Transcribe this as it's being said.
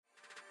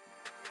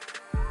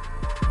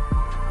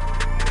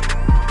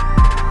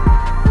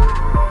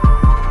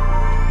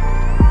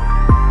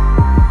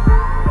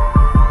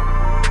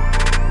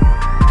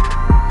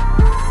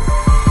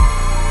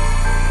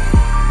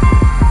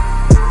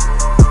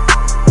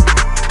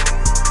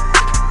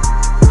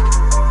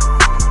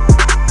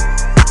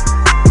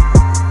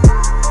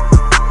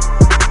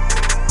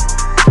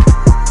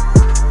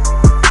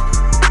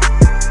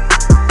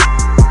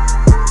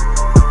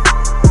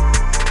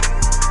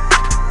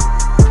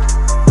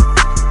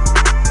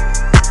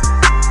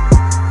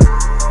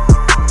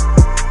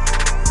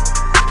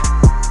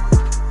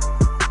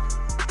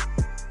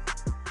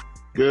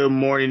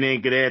morning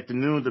and good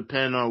afternoon,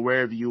 depending on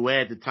wherever you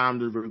at the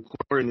time of the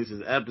recording. This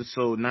is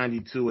episode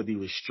 92 of the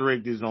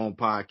Restricted Zone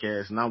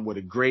podcast, and I'm with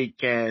a great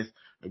cast,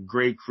 a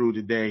great crew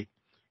today.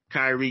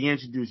 Kyrie,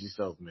 introduce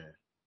yourself, man.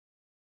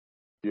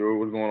 Yo,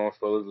 what's going on,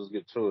 fellas? Let's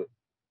get to it.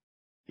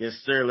 Yes,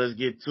 sir. Let's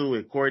get to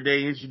it.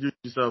 Corday, introduce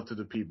yourself to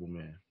the people,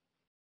 man.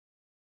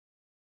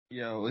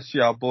 Yo, it's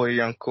y'all boy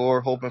Young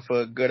Core, hoping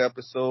for a good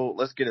episode.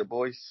 Let's get it,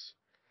 boys.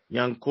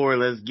 Young Core,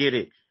 let's get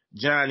it.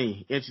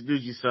 Johnny,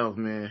 introduce yourself,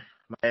 man.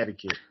 My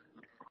advocate.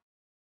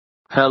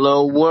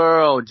 Hello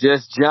world,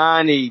 just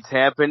Johnny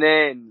tapping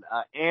in,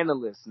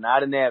 analyst,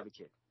 not an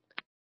advocate.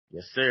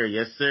 Yes, sir.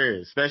 Yes,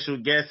 sir. Special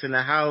guest in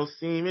the house.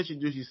 Team,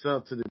 introduce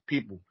yourself to the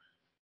people.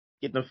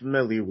 Get them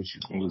familiar with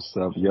you. What's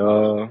up,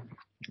 y'all?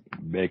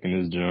 Back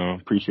in this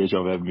joint. Appreciate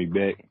y'all having me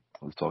back.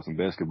 Let's talk some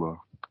basketball.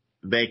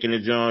 Back in the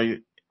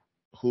joint,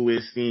 who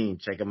is seen?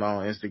 Check him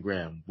out on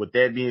Instagram. With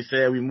that being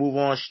said, we move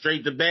on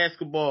straight to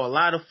basketball. A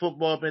lot of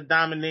football been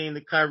dominating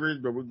the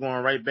coverage, but we're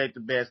going right back to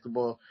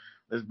basketball.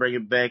 Let's bring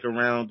it back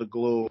around the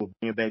globe,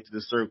 bring it back to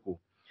the circle.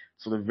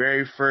 So the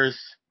very first,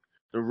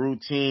 the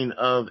routine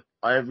of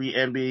every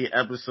NBA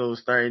episode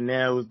starting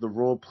now is the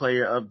role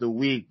player of the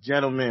week.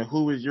 Gentlemen,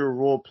 who is your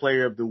role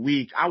player of the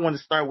week? I want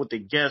to start with the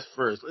guest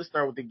first. Let's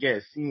start with the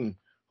guest. Seem,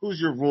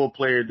 who's your role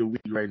player of the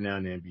week right now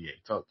in the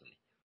NBA? Talk to me.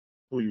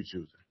 Who are you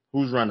choosing?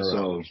 Who's running up?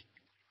 So,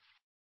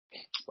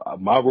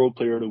 my role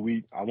player of the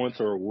week, I want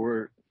to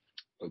reward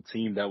a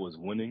team that was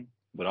winning,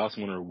 but I also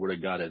want to reward a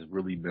guy that's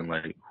really been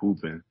like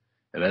hooping,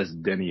 and that's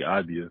Deni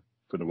Avdija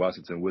for the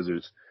Washington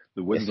Wizards.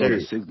 The Wizards on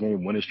a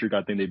 6-game winning streak.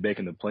 I think they back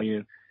in the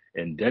play-in.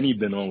 And Denny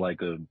been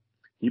on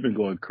he been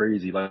going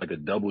crazy, like a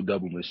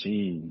double-double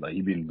machine. Like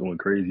he been going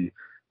crazy.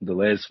 The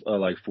last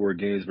 4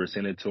 games versus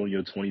San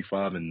Antonio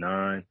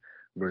 25-9,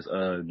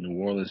 versus New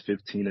Orleans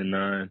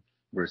 15-9,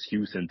 versus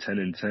Houston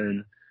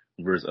 10-10,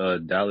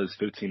 versus Dallas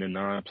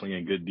 15-9,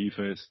 playing good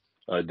defense.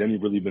 Denny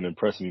really been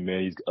impressing me,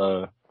 man. He's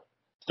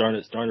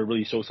starting to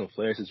really show some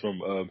flashes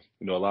from a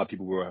lot of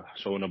people were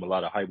showing him a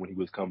lot of hype when he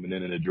was coming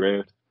in the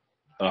draft.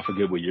 I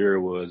forget what year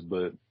it was,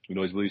 but he's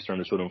really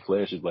starting to show them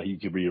flashes like he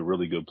could be a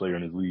really good player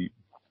in his league.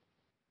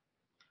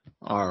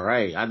 All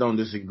right, I don't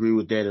disagree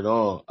with that at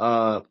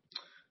all.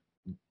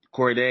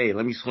 Corday,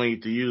 let me swing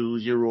it to you.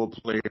 Who's your role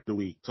player of the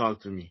week?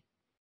 Talk to me.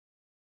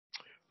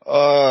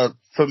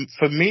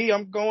 For me,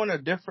 I'm going a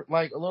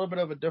little bit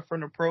of a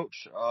different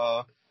approach.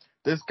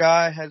 This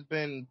guy has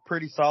been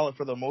pretty solid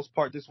for the most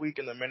part this week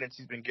in the minutes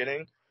he's been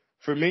getting.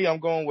 For me, I'm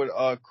going with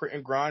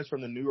Quentin Grimes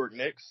from the New York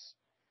Knicks.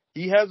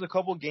 He has a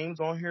couple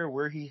games on here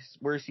where he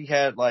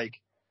had like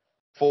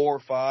 4 or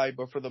 5,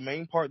 but for the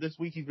main part this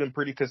week he's been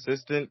pretty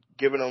consistent,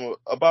 giving him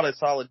about a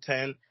solid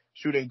 10,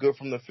 shooting good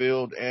from the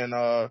field. And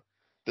the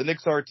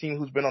Knicks are a team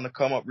who's been on the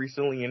come up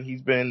recently, and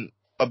he's been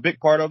a big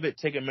part of it,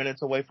 taking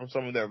minutes away from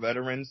some of their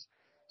veterans.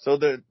 So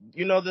that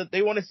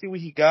they want to see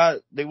what he got.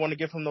 They want to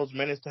give him those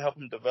minutes to help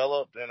him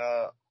develop, and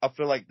I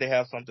feel like they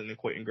have something in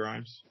Quentin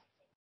Grimes.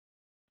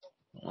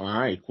 All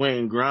right,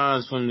 Quentin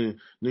Grimes from the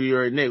New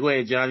York Knicks. Go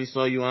ahead, Johnny.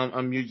 Saw you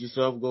unmute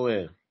yourself. Go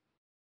ahead.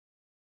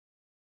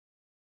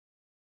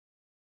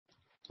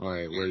 All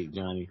right, wait,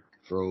 Johnny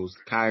froze.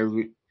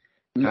 Kyrie.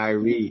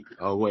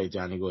 Oh, wait,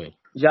 Johnny, go ahead.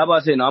 Yeah, about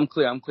to say, no, I'm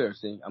clear.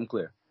 See, I'm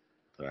clear.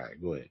 All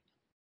right, go ahead.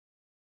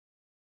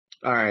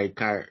 All right,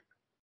 Kyrie.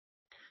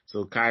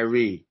 So,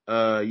 Kyrie,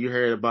 you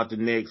heard about the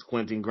Knicks.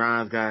 Quentin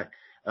Grimes got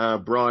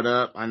brought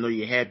up. I know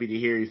you're happy to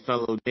hear your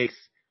fellow Knicks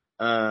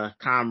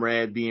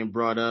comrade being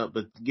brought up,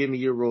 but give me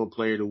your role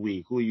player of the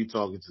week. Who are you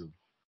talking to?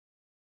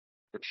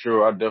 For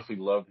sure, I definitely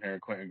loved hearing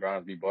Quentin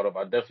Grimes be brought up.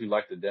 I definitely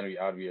like the Deni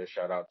Avdija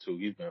shout out too.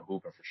 He's been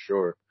hooping for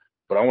sure.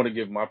 But I want to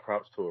give my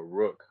props to a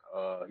rook.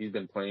 He's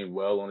been playing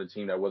well on a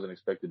team that wasn't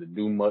expected to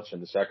do much in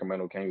the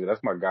Sacramento Kings. And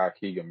that's my guy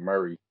Keegan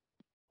Murray.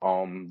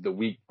 The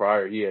week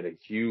prior he had a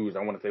huge,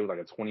 I want to say it was like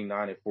a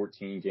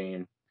 29-14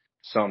 game,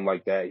 something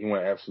like that. He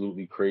went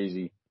absolutely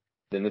crazy.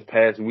 Then this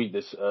past week,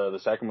 the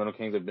Sacramento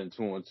Kings have been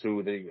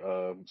 2-2. They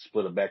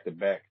split a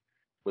back-to-back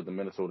with the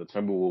Minnesota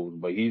Timberwolves,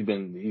 but he's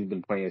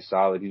been playing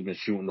solid. He's been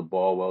shooting the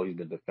ball well. He's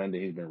been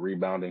defending. He's been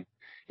rebounding.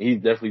 And he's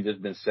definitely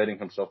just been setting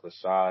himself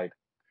aside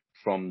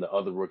from the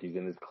other rookies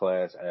in his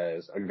class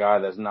as a guy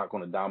that's not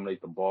going to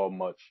dominate the ball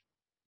much,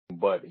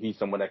 but he's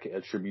someone that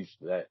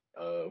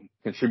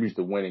contributes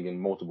to winning in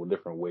multiple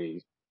different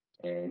ways.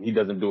 And he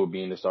doesn't do it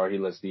being the star. He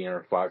lets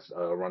De'Aaron Fox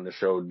run the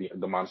show.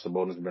 Domantas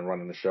Sabonis has been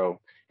running the show.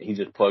 And he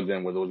just plugs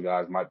in where those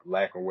guys might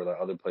lack or where the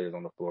other players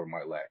on the floor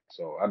might lack.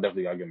 So I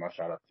definitely got to give my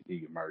shout out to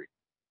Keegan Murray.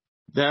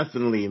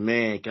 Definitely,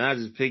 man. Can I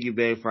just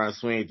piggyback before I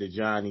swing it to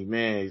Johnny?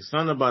 Man,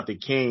 something about the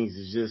Kings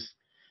is just,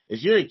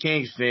 if you're a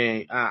Kings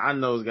fan, I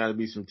know there's got to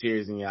be some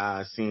tears in your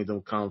eyes seeing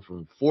them come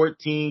from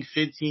 14,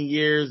 15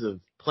 years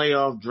of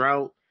playoff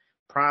drought,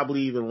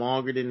 probably even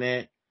longer than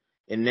that.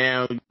 And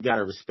now you got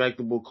a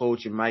respectable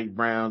coach in Mike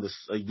Brown,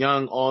 a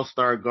young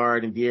all-star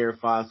guard in De'Aaron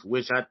Fox,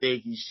 which I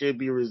think he should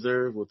be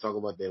reserved. We'll talk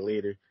about that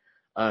later.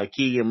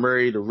 Keegan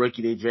Murray, the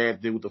rookie they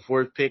drafted with the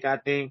 4th pick, I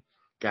think.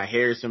 Got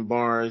Harrison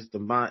Barnes,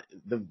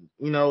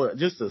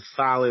 just a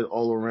solid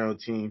all-around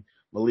team.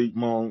 Malik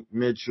Monk,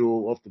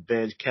 Mitchell off the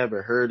bench,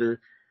 Kevin Huerter.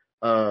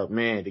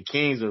 Man, the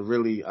Kings are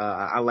really,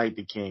 I like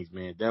the Kings,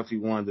 man. Definitely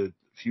one of the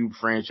few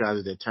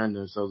franchises that turned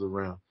themselves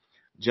around.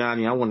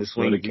 Johnny, I want to Love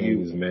swing the to you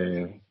Kings,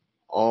 man. Love the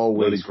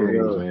always for Kings,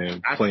 real.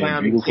 man. I Playing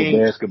clown the beautiful Kings.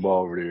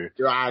 basketball over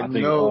there. I I think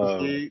know,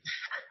 see.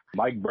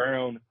 Mike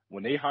Brown,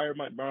 when they hired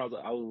Mike Brown,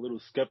 I was a little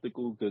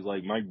skeptical because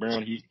like Mike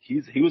Brown,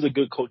 he was a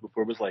good coach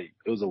before, but it's like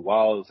it was a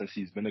while since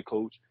he's been a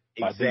coach.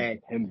 But I think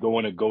Exactly. him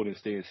going to Golden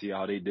State and see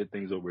how they did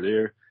things over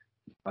there,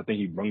 I think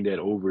he brought that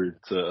over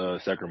to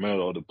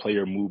Sacramento, the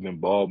player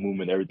movement, ball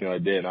movement, everything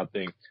like that. And I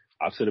think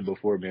I've said it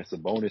before, man.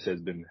 Sabonis has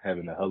been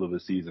having a hell of a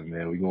season,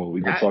 man. We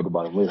gonna talk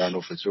about him later, I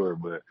know for sure.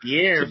 But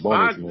Yeah, Sabonis,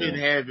 Fox been man,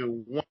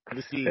 having one of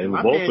the season. and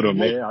My both man of them,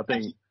 been man. I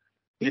think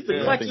he's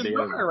the I think clutchest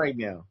guard right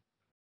now.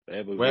 they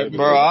have a Bro,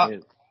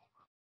 good.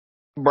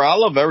 I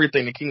love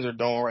everything the Kings are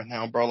doing right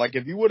now, bro. Like,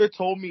 if you would have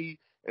told me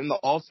in the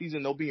off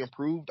season they'll be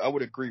improved, I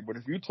would agree. But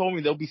if you told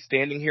me they'll be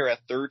standing here at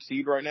third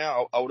seed right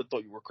now, I would have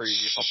thought you were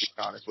crazy, if I'm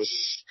being honest with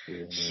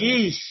you.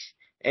 Sheesh.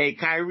 Hey,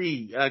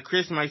 Kyrie,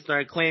 Chris might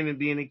start claiming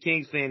being a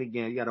Kings fan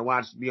again. You got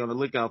to be on the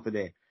lookout for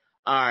that.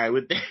 All right,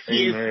 with that.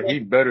 Hey man, he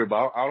better,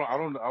 but I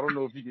don't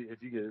know if you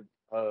could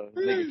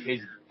make a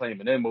case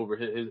claiming them over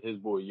his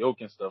boy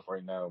Jokic and stuff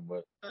right now,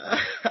 but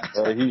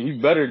he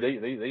better.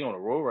 They on a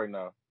roll right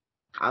now.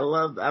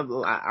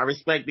 I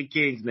respect the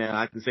Kings now.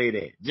 I can say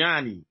that.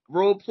 Johnny,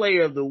 role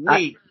player of the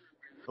week.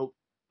 Who are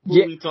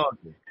we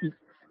talking?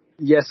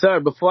 Yes, sir.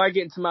 Before I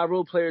get into my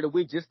role player of the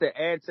week, just to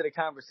add to the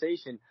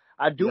conversation,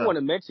 I do want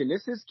to mention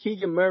this is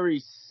Keegan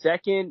Murray's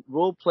second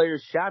role player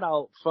shout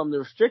out from the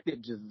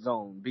restricted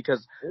zone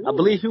because I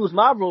believe he was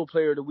my role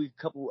player of the week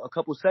a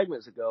couple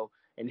segments ago,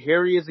 and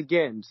here he is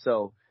again.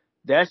 So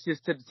that's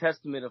just to the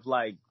testament of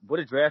like what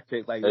a draft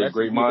pick. Like, hey,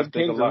 great minds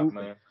think a lot,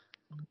 man.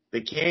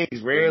 The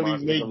Kings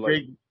rarely make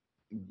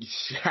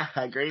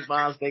great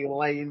minds think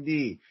alike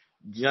indeed.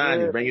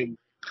 Johnny, bring it.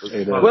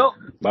 Hey,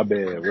 my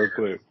bad, real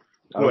quick.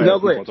 I don't know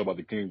if you want to talk about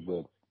the Kings,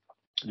 but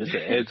just to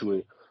add to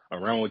it,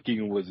 around when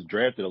Keegan was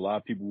drafted, a lot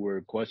of people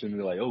were questioning,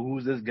 like, "Oh,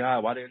 who's this guy?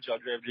 Why didn't y'all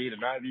draft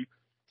Jaden Ivey?"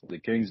 The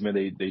Kings, man,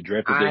 they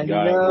drafted that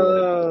guy.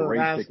 Know,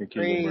 great pick in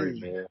Keegan Murray,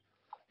 man.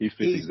 He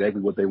fits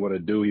exactly what they want to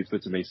do. He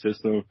fits in their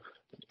system.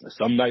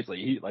 Some nights, like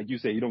you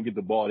said, he don't get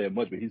the ball that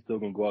much, but he's still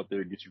gonna go out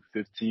there and get you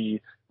 15.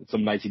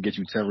 Some nights he gets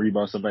you 10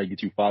 rebounds. Some nights he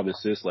gets you 5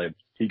 assists. Like,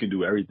 he can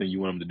do everything you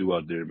want him to do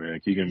out there, man.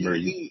 Keegan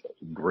Murray,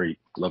 great.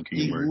 Love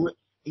Keegan Murray.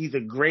 He's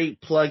a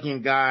great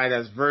plug-in guy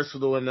that's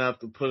versatile enough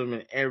to put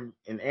him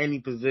in any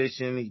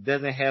position. He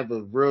doesn't have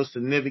a real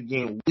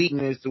significant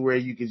weakness to where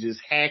you can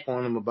just hack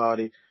on him about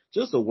it.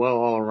 Just a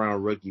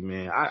all-around rookie,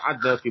 man. I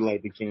definitely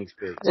like the Kings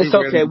pick. It's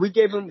okay. We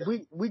gave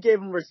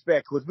him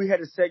respect because we had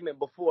a segment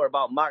before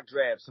about mock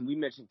drafts and we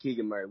mentioned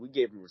Keegan Murray. We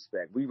gave him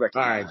respect. We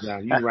recognize. All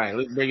right, John, you're right.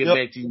 Let's bring it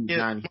back to you,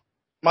 Johnny.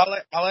 My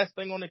last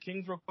thing on the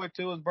Kings real quick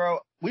too is, bro,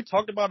 we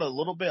talked about it a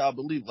little bit, I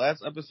believe,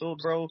 last episode,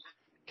 bro.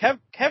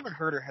 Kevin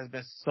Huerter has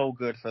been so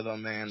good for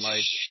them, man.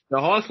 Like, the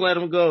Hawks let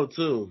him go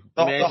too.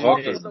 The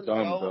Hawks let him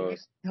go.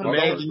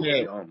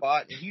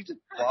 He's just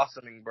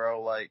blossoming,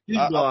 bro. Like,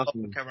 I love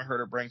what Kevin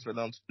Huerter brings for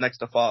them next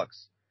to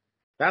Fox.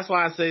 That's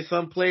why I say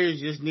some players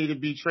just need to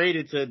be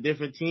traded to a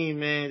different team,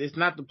 man. It's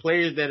not the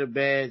players that are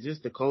bad,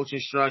 just the coaching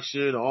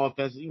structure, the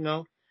offense. You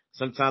know,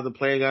 sometimes the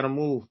player got to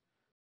move.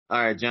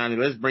 All right, Johnny,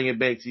 let's bring it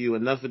back to you.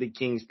 Enough of the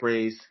Kings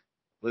praise.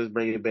 Let's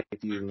bring it back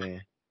to you,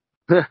 man.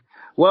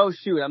 Well,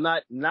 shoot, I'm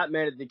not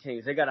mad at the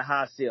Kings. They got a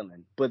high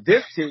ceiling, but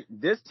this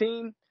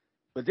team,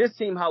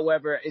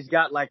 however, has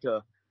got like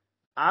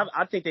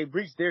I think they've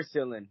reached their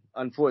ceiling,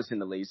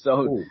 unfortunately.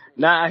 So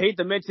now I hate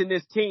to mention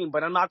this team,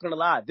 but I'm not gonna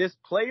lie. This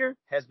player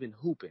has been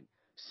hooping.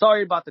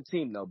 Sorry about the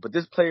team though, but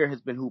this player has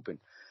been hooping.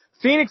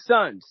 Phoenix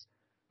Suns,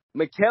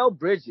 Mikal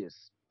Bridges.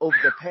 Over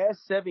the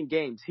past 7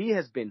 games, he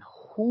has been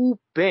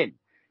hooping.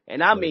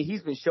 And I mean,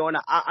 he's been showing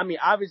up. I mean,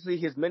 obviously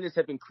his minutes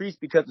have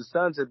increased because the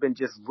Suns have been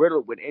just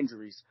riddled with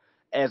injuries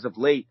as of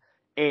late.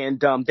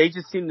 And they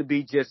just seem to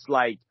be just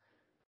like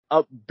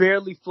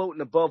barely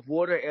floating above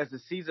water as the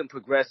season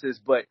progresses.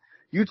 But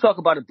you talk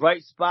about a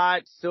bright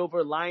spot,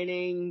 silver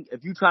lining.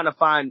 If you're trying to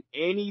find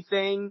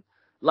anything,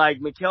 like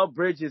Mikal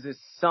Bridges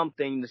is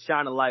something to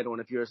shine a light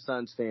on if you're a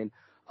Suns fan.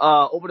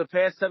 Over the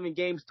past 7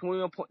 games,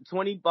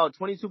 about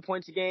 22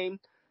 points a game,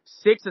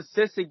 6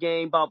 assists a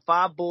game, about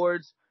 5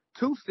 boards.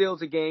 2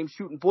 steals a game,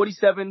 shooting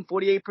 47,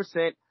 48%,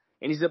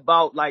 and he's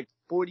about like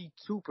 42%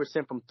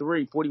 from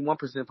 3,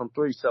 41% from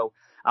 3. So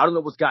I don't know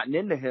what's gotten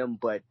into him,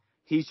 but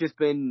he's just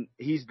been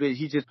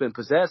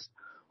possessed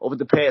over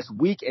the past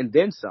week and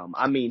then some.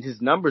 I mean,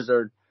 his numbers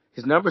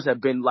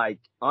have been like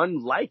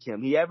unlike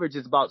him. He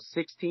averages about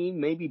 16,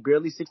 maybe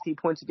barely 16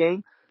 points a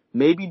game,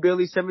 maybe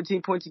barely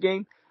 17 points a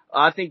game.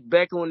 I think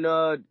back when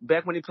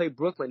he played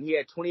Brooklyn, he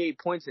had 28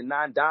 points and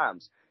 9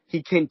 dimes.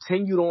 He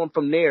continued on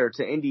from there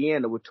to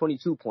Indiana with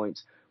 22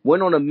 points.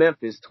 Went on to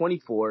Memphis,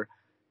 24.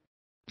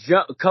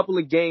 A couple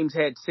of games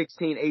had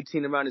 16,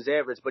 18 around his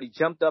average, but he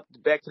jumped up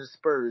back to the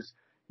Spurs,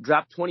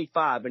 dropped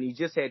 25, and he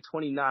just had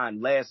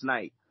 29 last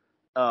night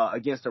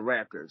against the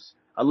Raptors,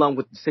 along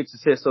with the 6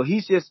 assists. So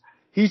he's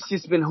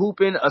just been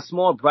hooping, a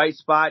small bright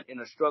spot in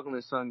a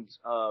struggling Suns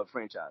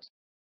franchise.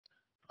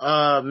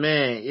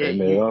 Man, yeah, Hey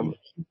man,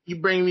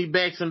 you bring me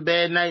back some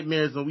bad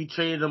nightmares when we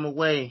traded them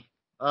away.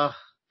 I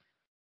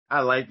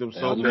like them I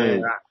so just bad.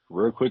 want to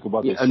real quick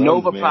about Yeah, the a Suns,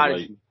 Nova man. Like,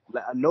 prodigy.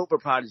 A Nova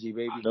prodigy, I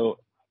baby.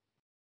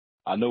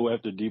 know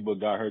after D-Book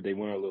got hurt, they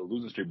went on a little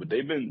losing streak, but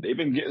they've been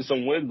getting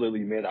some wins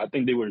lately, man. I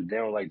think they were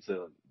down like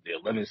to the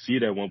 11th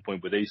seed at one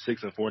point, but they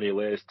 6-4 in their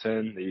last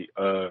 10.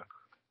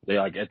 They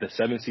like at the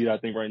 7th seed, I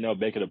think right now,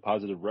 back at a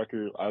positive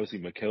record. Obviously,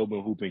 McHale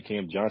been hooping,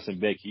 Cam Johnson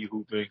back, he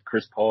hooping.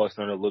 Chris Paul is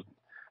starting to look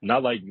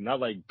not like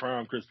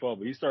prime Chris Paul,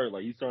 but he's starting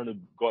to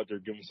go out there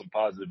giving some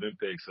positive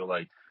impact. So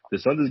like the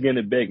Suns is getting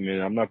it back,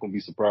 man. I'm not gonna be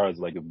surprised.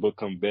 Like if Book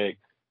come back,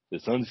 the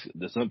Suns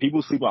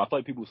people sleep on. I feel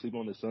like people sleep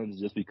on the Suns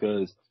just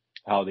because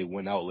how they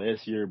went out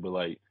last year, but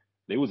like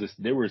they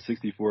were a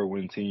 64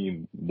 win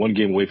team, one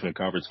game away from the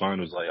conference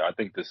finals. Like I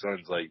think the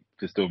Suns like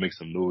could still make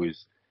some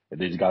noise. And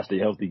they just gotta stay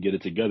healthy, get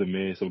it together,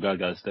 man. Some guys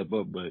gotta step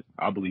up, but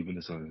I believe in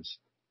the Suns.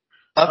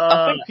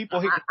 I think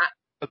people hate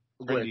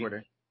Go ahead, trendy.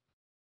 Courtney.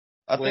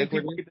 I Go ahead,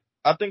 think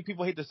Courtney.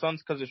 people hate the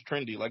Suns because it's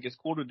trendy. Like it's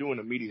cool to do in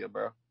the media,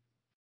 bro.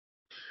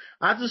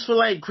 I just feel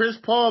like Chris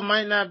Paul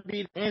might not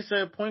be the answer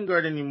at point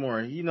guard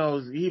anymore. He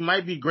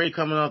might be great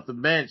coming off the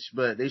bench,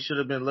 but they should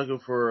have been looking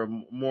for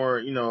more,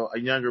 a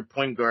younger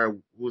point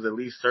guard who's at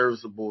least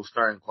serviceable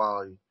starting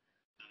quality.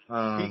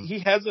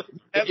 He hasn't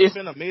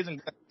been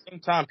amazing. But at the same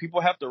time,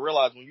 people have to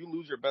realize when you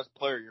lose your best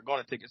player, you're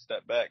going to take a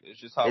step back. It's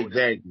just how it is.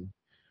 Exactly.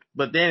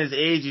 But then his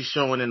age is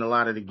showing in a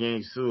lot of the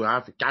games too.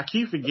 I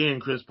keep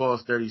forgetting Chris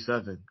Paul's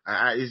 37.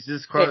 It's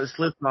just it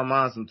slips my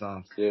mind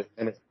sometimes. Yeah,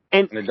 and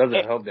it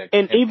doesn't help that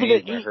Cam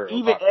Payne's been hurt a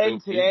lot too.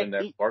 He's been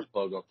that spark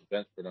plug off the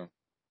bench for them.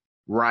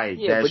 Right,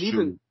 yeah, that's but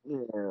true.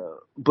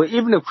 but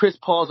even if Chris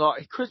Paul,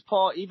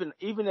 even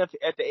if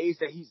at the age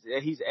that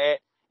he's at,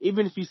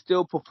 even if he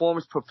still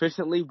performs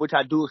proficiently, which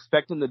I do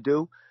expect him to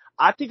do,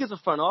 I think it's a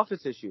front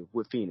office issue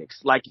with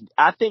Phoenix. Like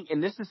I think,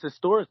 and this is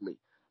historically,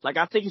 like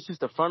I think it's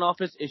just a front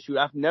office issue.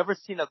 I've never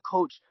seen a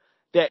coach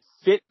that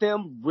fit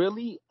them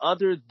really,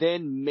 other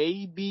than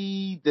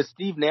maybe the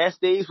Steve Nash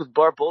days with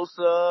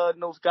Barbosa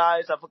and those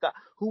guys. I forgot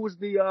who was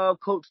the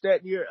coach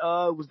that year.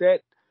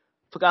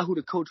 Forgot who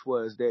the coach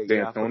was that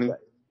year. D'Antoni?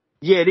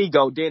 Yeah, there you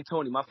go,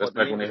 D'Antoni. My That's fault.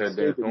 back when they had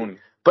D'Antoni.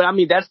 But I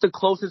mean, that's the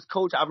closest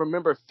coach I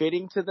remember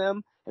fitting to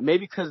them, and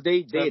maybe because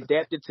they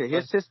adapted to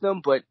his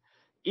system, but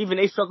even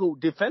they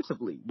struggled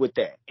defensively with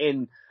that.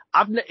 And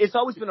it's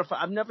always been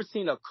I've never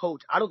seen a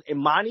coach. And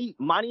Monty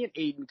and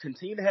Aiden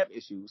continue to have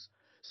issues.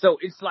 So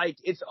it's like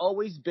it's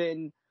always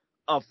been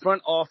a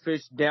front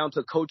office down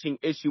to coaching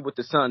issue with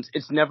the Suns.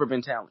 It's never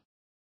been talent.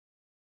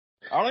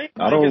 I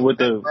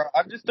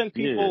just think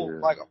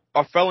people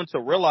are failing to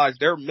realize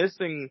they're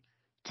missing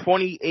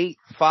 28,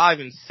 5,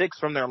 and 6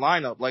 from their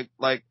lineup.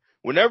 Like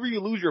whenever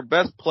you lose your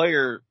best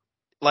player,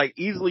 like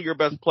easily your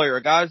best player,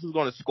 a guy who's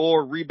going to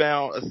score,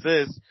 rebound,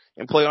 assist,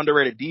 and play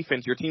underrated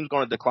defense, your team's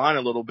going to decline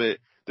a little bit.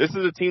 This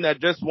is a team that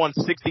just won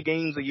 60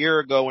 games a year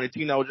ago and a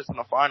team that was just in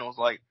the finals.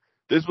 Like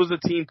this was a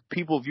team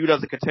people viewed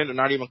as a contender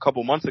not even a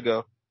couple months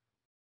ago.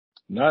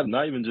 Not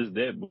even just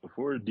that.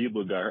 Before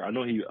D-Book got hurt, I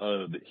know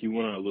he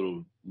went on a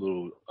little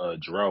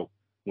drought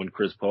when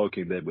Chris Paul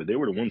came back, but they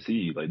were the 1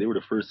 seed. Like they were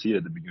the first seed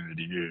at the beginning of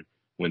the year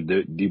when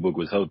D-Book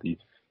was healthy.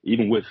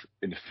 Even with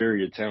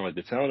inferior talent, like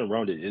the talent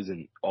around it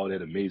isn't all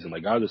that amazing.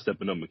 Like guys are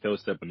stepping up, Mikal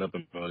stepping up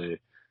and all that.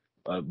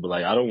 But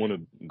like I don't want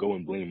to go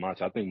and blame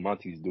Monty. I think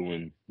Monty's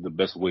doing the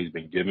best way he's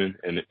been given.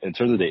 And in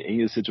terms of the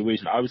Aiden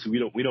situation, obviously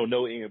we don't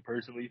know Aiden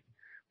personally.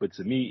 But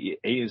to me,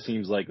 Aiden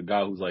seems like a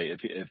guy who's like,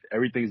 if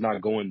everything's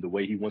not going the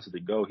way he wants it to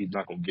go, he's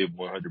not going to give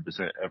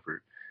 100%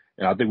 effort.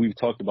 And I think we've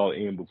talked about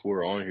Aiden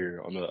before on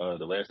here, on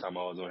the last time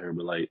I was on here.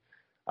 But like,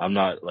 I'm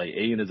not like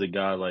Aiden is a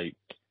guy like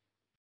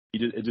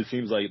it just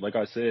seems like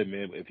I said,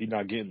 man, if he's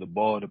not getting the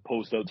ball in the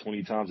post up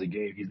 20 times a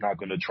game, he's not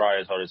going to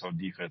try as hard as on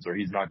defense, or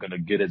he's not going to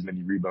get as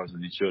many rebounds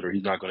as he should, or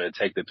he's not going to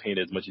attack the paint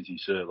as much as he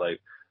should. Like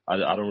I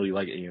don't really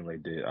like Aiden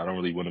like that. I don't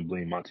really want to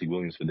blame Monty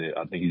Williams for that.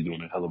 I think he's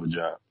doing a hell of a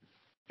job.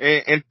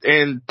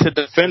 And to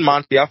defend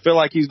Monty, I feel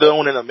like he's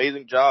doing an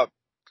amazing job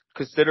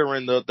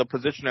considering the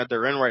position that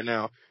they're in right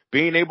now.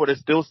 Being able to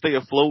still stay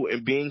afloat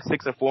and being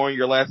 6-4 in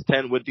your last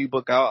 10 with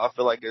D-Book out, I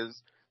feel like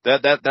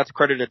that's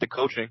credited to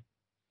coaching.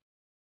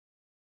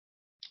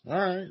 All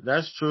right,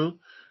 that's true.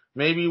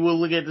 Maybe we'll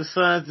look at the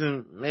Suns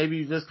and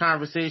maybe this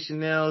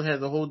conversation now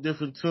has a whole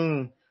different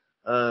tune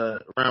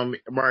around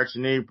March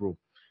and April.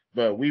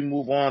 But we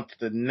move on to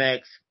the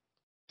next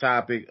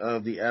topic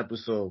of the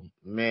episode.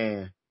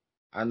 Man,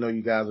 I know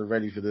you guys are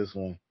ready for this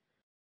one.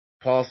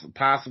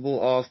 Possible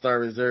All-Star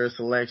reserve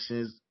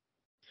selections.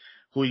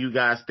 Who you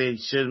guys think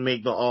should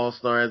make the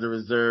All-Star as a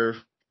reserve?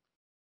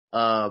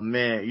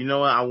 Man, you know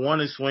what? I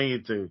want to swing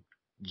it to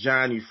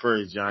Johnny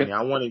first, Johnny.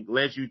 I want to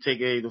let you take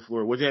the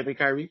floor. What'd you have to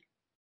Kyrie?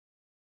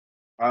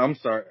 I'm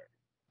sorry.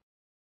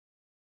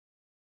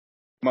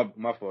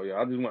 My fault, yeah.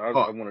 I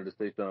wanted to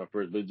say something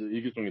first, but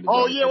you can swing it to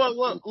Johnny. Oh, yeah,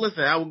 well,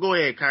 listen, I will go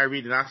ahead,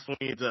 Kyrie, then I'll swing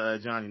it to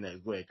Johnny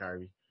next. Go ahead,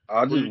 Kyrie.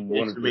 I just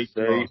wanted to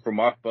say, for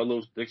my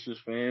fellow Sixers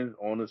fans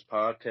on this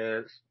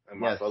podcast and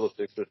my fellow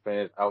Sixers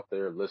fans out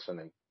there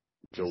listening,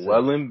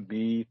 Joel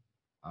Embiid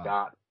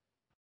got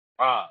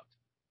robbed.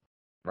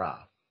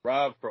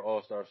 Robbed for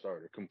All-Star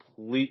starter.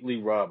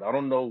 Completely robbed. I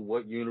don't know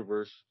what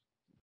universe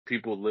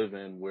people live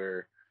in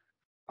where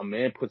a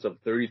man puts up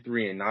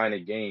 33 and 9 a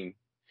game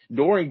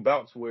during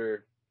bouts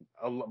where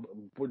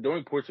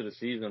during ports of the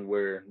season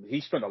where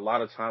he spent a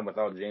lot of time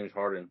without James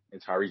Harden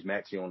and Tyrese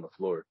Maxey on the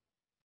floor,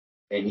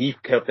 and he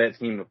kept that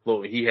team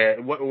afloat. He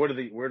had where are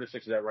the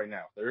Sixers at right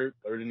now? Third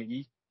in the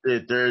East.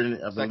 Third,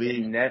 I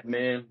believe. And that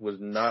man was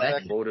not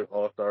Second. voted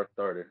All-Star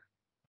starter.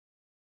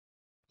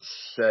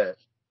 Sad.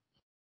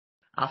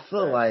 I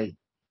feel like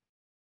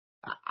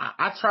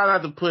I try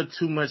not to put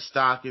too much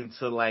stock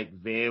into like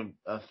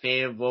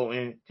fan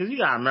voting, because you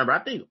gotta remember,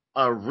 I think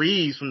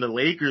Reeves from the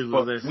Lakers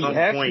was at some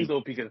point.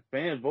 Though, because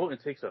fan voting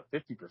takes up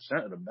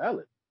 50% of the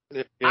ballot.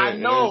 Yeah, I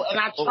know, and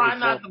I try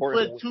not to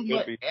important put too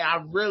much.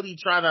 I really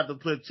try not to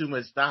put too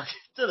much stock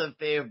into the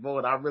fan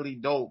vote. I really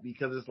don't,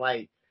 because it's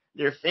like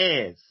they're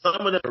fans. Some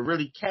of them are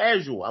really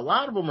casual. A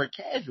lot of them are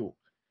casual.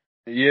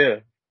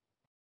 Yeah.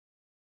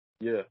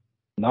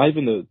 Not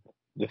even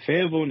the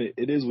fan voting.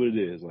 It is what it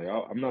is. Like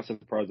I'm not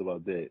surprised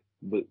about that.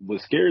 But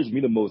what scares me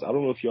the most, I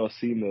don't know if y'all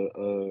seen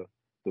the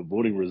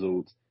voting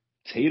results.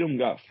 Tatum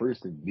got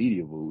first in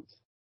media votes,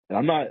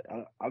 and I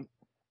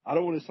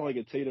don't want to sound like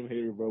a Tatum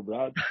hater, bro,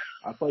 but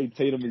I feel like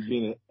Tatum is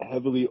being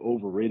heavily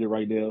overrated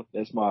right now.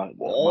 That's my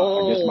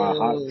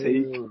hot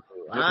take.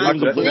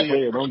 Tatum's a great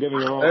player. Don't get me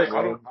wrong,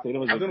 bro.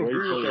 Tatum is a great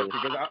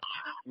player.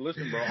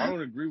 Listen, bro, I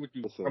don't agree with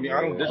you. Listen, I mean,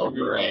 I don't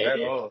disagree with you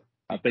at all.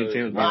 I think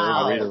Tatum's being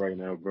overrated right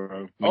now,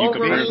 bro. When you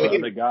compare him to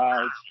other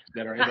guys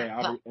that are in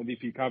that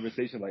MVP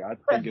conversation, like I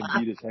think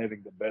Embiid is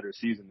having the better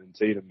season than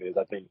Tatum is.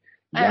 I think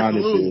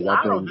Giannis is.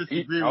 I don't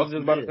disagree. I was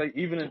just about to say,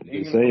 even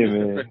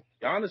man.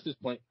 Giannis is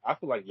playing. I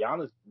feel like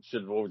Giannis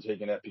should have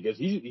overtaken that because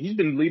he's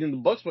been leading the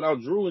Bucks without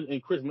Drew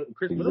and Chris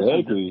Middleton.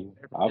 Exactly.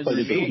 I feel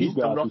like he's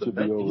guys coming off the should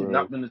be bench. over. He's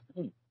not been the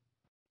same.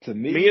 To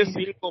me and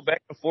Steve go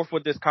back and forth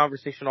with this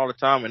conversation all the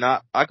time, and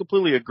I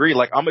completely agree.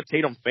 Like, I'm a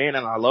Tatum fan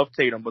and I love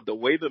Tatum, but the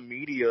way the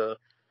media,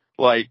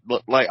 like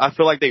I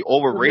feel like they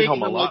overrate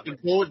him a lot.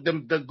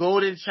 The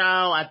golden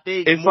child, I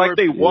think. It's like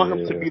they want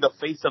him to be the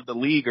face of the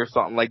league or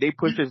something. Like, they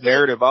push his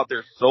narrative out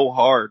there so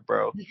hard,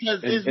 bro. Because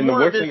it's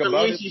more of his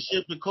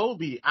relationship with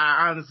Kobe.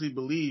 I honestly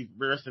believe,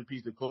 rest in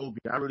peace to Kobe.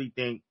 I really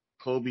think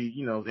Kobe,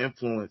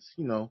 influence,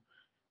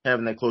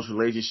 having that close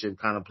relationship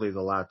kind of plays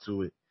a lot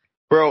to it.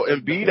 Bro,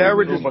 Embiid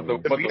averages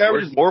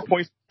more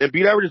points.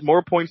 Embiid averages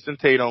more points than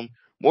Tatum,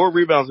 more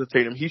rebounds than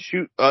Tatum.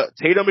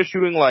 Tatum is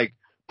shooting like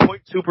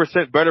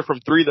 0.2% better from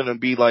three than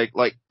Embiid. Like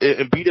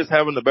Embiid is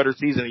having the better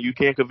season, and you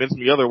can't convince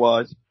me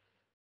otherwise.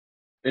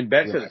 And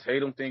back to the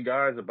Tatum thing,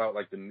 guys, about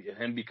like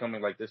him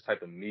becoming like this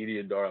type of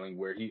media darling,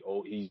 where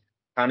he's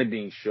kind of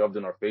being shoved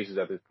in our faces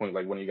at this point.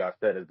 Like when he got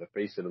set as the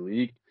face of the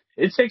league,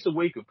 it takes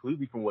away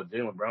completely from what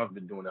Jaylen Brown's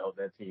been doing to help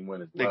that team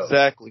win as well.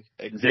 Exactly.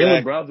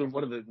 Jaylen Brown's been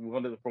one of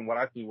the from what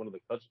I see, one of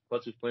the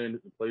clutchest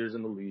players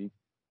in the league,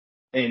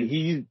 and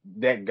he's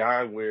that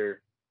guy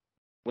where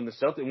when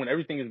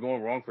everything is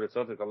going wrong for the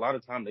Celtics, a lot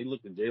of time they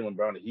look at Jaylen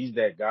Brown and he's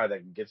that guy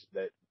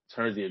that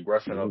turns the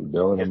aggression up.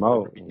 Bailing him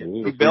out.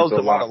 He bails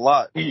them out a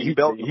lot. He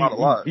bails them out a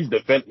lot. He's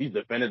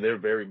defended their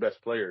very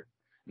best player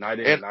night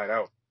in and night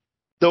out.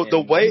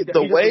 The way he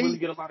doesn't really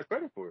get a lot of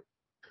credit for it.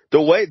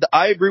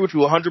 I agree with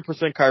you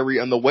 100%, Kyrie,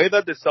 and the way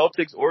that the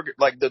Celtics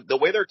the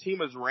way their team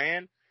is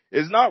ran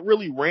is not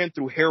really ran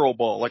through hero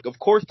ball. Like, of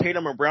course,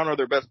 Tatum and Brown are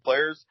their best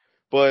players,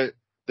 but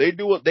they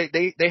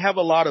have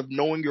a lot of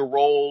knowing your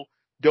role,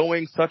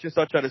 doing such and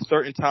such at a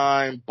certain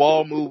time,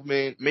 ball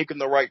movement, making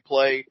the right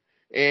play,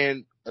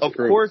 and of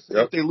course,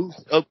 if they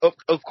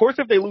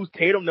lose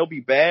Tatum, they'll be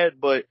bad.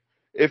 But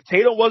if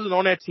Tatum wasn't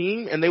on that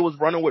team and they was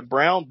running with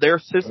Brown, their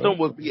system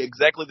would be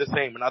exactly the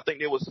same, and I think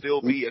they would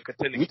still be a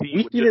contending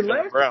team with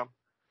just Brown.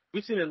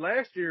 We seen it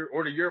last year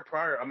or the year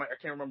prior. I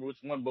can't remember which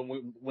one, but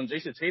when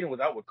Jason Tatum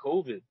was out with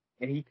COVID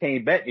and he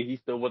came back and he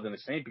still wasn't the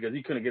same because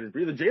he couldn't get his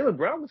breather, Jaylen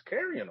Brown was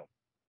carrying him.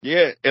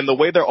 Yeah, and the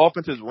way their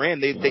offenses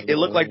ran, it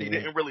looked like they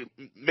didn't really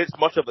miss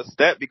much of a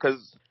step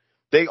because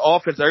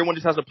everyone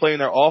just has to play in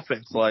their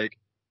offense. Like,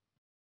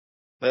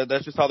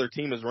 that's just how their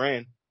team is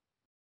ran.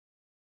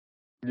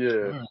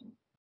 Yeah.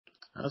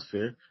 That's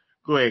fair.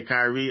 Go ahead,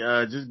 Kyrie.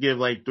 Just give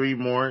like three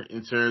more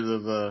in terms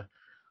of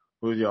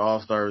who's your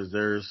All-Star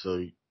reserves.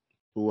 So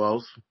who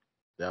else?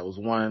 That was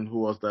one.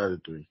 Who else the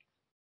other three?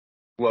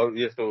 Well,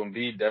 yeah, so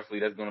Embiid,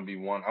 definitely, that's going to be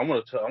one. I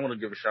want to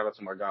give a shout out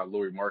to my guy,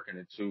 Lauri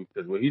Markkanen, too,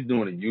 because what he's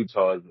doing in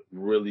Utah is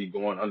really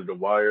going under the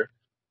wire.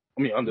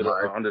 I mean, under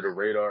the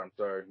radar, I'm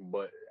sorry.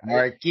 But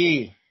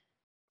Marquee.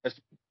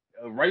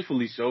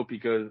 Rightfully so,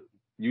 because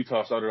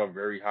Utah started off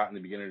very hot in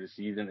the beginning of the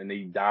season, and they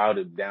dialed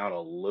it down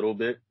a little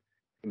bit.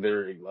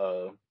 Their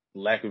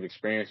lack of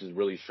experience is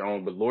really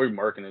shown, but Lauri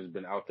Markkanen has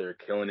been out there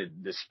killing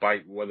it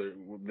despite whether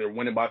they're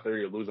winning by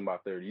 30 or losing by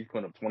 30. He's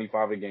putting up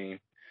 25 a game,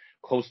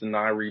 close to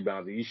 9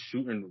 rebounds. He's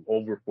shooting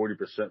over 40%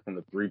 from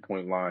the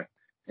 3-point line.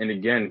 And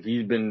again,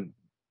 he's been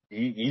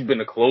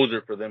a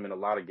closer for them in a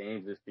lot of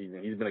games this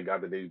season. He's been a guy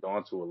that they've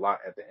gone to a lot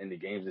at the end of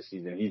games this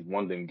season. He's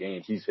won them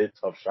games. He's hit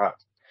tough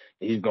shots.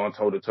 He's gone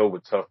toe to toe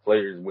with tough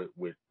players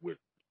with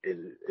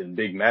in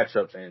big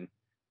matchups. And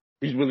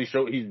he's really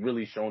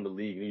shown the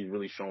league, and he's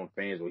really shown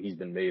fans what he's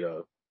been made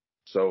of.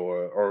 So,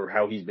 or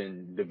how he's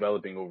been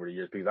developing over the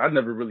years, because I've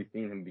never really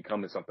seen him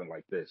becoming something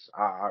like this.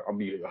 I'll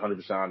be 100%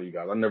 honest with you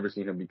guys. I've never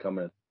seen him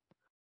becoming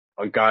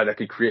a guy that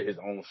could create his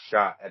own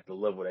shot at the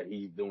level that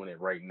he's doing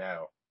it right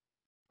now.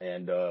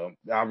 And I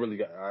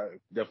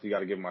definitely got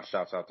to give my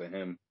shouts out to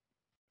him.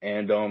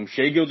 And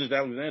Shai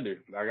Gilgeous-Alexander,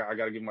 I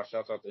got to give my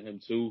shouts out to him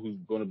too, who's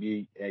going to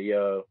be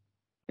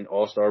an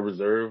All-Star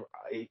reserve.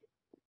 I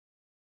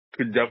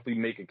could definitely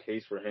make a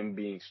case for him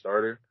being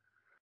starter.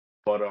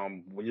 But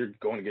when you're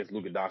going against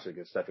Luka Doncic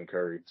and Steph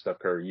Curry, it's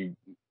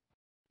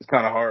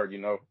kind of hard, you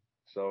know.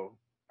 So,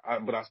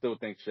 but I still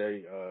think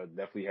Shai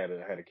definitely had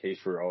a case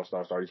for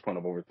All-Star start. He's putting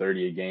up over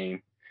 30 a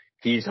game.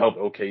 He's helped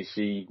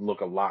OKC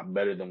look a lot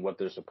better than what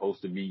they're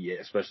supposed to be,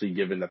 especially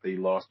given that they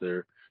lost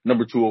their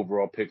number 2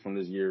 overall pick from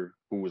this year,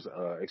 who was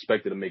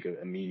expected to make an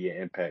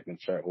immediate impact in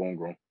Chet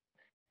Holmgren.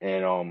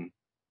 And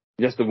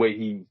just the way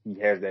he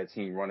has that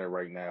team running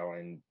right now,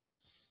 and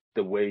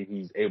the way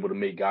he's able to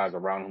make guys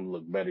around him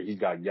look better. He's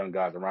got young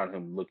guys around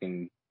him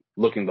looking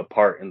the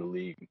part in the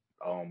league.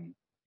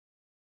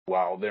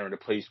 While they're in a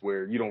place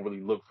where you don't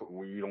really look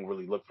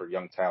for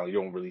young talent. You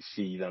don't really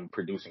see them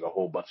producing a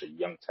whole bunch of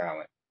young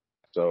talent.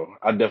 So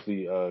I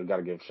definitely got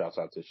to give shouts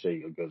out to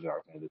Shai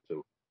Gilgeous-Alexander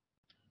too.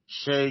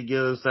 Shai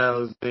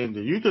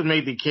Gilgeous-Alexander. You could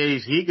make the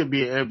case he could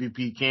be an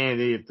MVP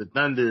candidate if the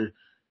Thunder,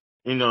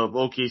 if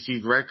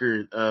OKC's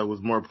record was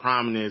more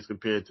prominent as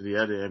compared to the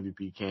other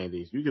MVP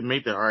candidates. You could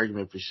make that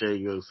argument for Shai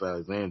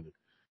Gilgeous-Alexander.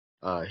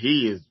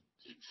 He is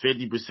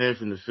 50%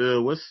 from the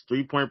field. What's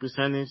 3-point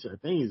percentage? I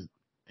think he's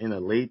in the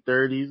late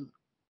 30s,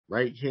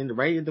 right in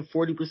the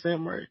 40%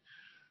 mark.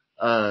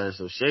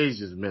 So Shai's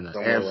just been an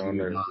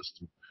absolute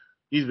monster.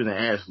 He's been an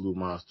absolute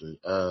monster.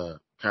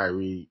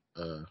 Kyrie,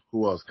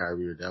 who else?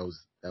 Kyrie, that was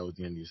the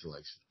end of your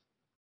selection.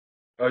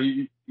 Oh,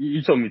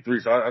 you told me 3,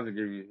 so I have to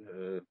give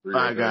you 3.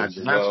 I got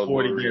you. That's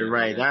 4 to get it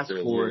right. That's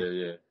 4.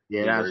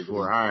 Yeah, that's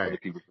 4. All right.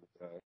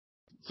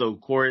 So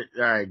Court,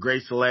 all right,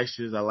 great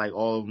selections. I like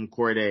all of them.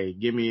 Court A,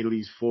 give me at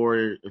least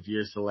 4 of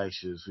your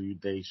selections who you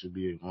think should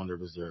be on the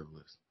reserve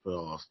list for the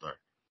All-Star.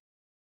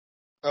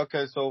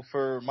 Okay, so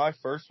for my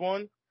first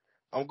one,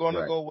 I'm going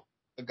to go with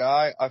a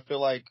guy I feel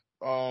like,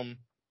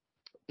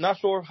 not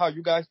sure how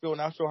you guys feel,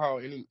 not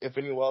sure if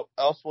anyone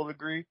else will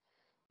agree.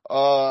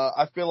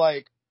 I feel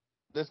like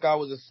this guy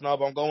was a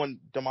snub. I'm going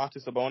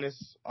Domantas Sabonis.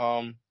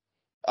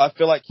 I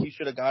feel like he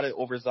should have got it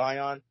over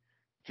Zion,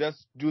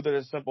 just due to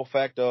the simple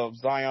fact of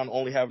Zion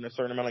only having a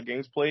certain amount of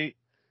games played.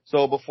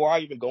 So before I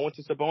even go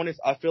into Sabonis,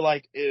 I feel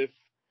like if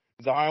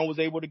Zion was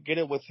able to get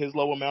it with his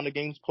low amount of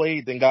games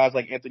played, then guys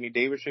like Anthony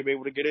Davis should be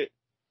able to get it.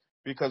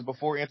 Because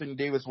before Anthony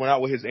Davis went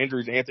out with his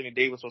injuries, Anthony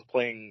Davis was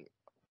playing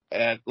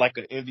at like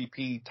an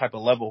MVP type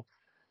of level.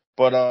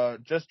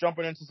 But just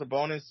jumping into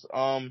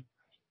Sabonis,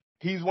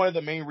 he's one of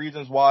the main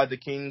reasons why the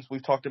Kings,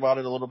 we've talked about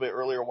it a little bit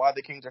earlier, why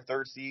the Kings are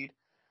 3rd seed.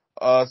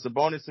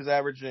 Sabonis is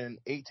averaging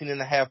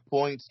 18.5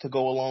 points to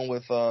go along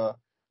with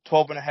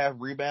 12.5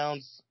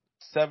 rebounds,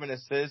 7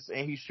 assists,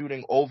 and he's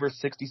shooting over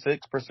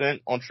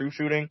 66% on true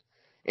shooting,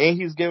 and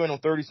he's giving them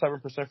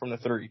 37% from the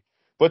 3.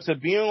 But to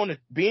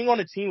being on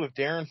a team with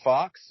De'Aaron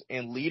Fox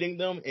and leading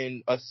them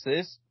in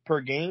assists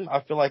per game, I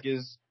feel like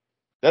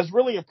that's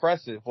really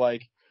impressive.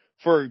 Like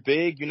for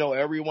big,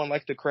 everyone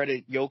likes to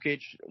credit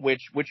Jokic,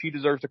 which he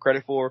deserves the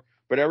credit for,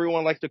 but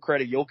everyone likes to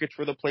credit Jokic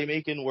for the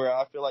playmaking, where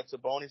I feel like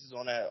Sabonis is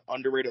on that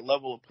underrated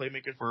level of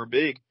playmaking for a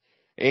big.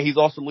 And he's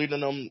also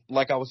leading them,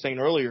 like I was saying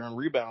earlier, in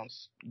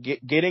rebounds.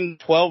 Getting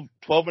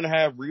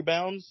 12.5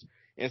 rebounds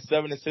and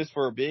 7 assists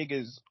for a big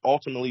is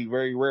ultimately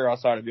very rare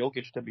outside of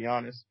Jokic, to be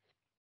honest.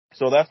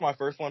 So that's my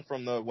first one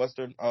from the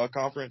Western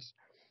Conference.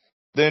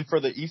 Then for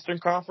the Eastern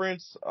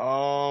Conference,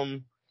 I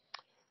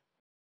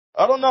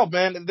don't know,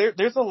 man.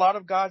 There's a lot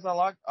of guys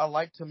I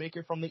like to make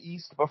it from the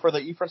East, but for the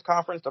Eastern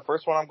Conference, the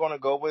first one I'm going to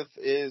go with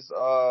is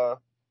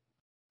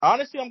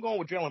honestly, I'm going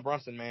with Jalen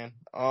Brunson, man.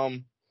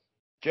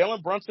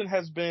 Jalen Brunson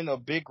has been a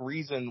big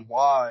reason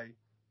why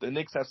the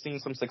Knicks have seen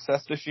some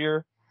success this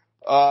year.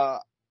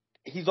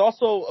 He's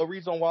also a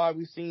reason why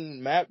we've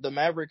seen the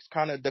Mavericks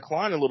kind of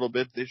decline a little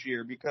bit this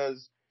year,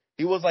 because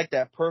he was like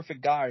that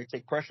perfect guy to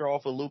take pressure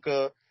off of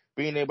Luka,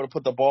 being able to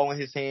put the ball in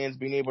his hands,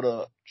 being able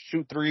to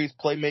shoot threes,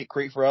 play make,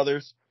 create for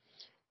others.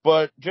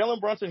 But Jalen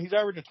Brunson, he's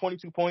averaging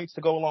 22 points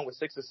to go along with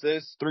 6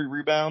 assists, 3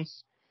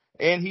 rebounds.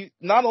 And he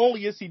not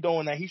only is he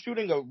doing that, he's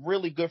shooting a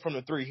really good from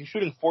the 3. He's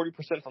shooting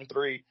 40% from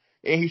 3,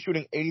 and he's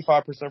shooting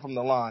 85% from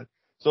the line.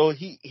 So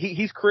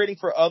he's creating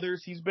for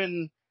others. He's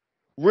been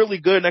really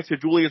good next to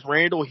Julius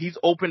Randle. He's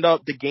opened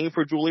up the game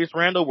for Julius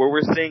Randle, where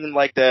we're seeing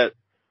like that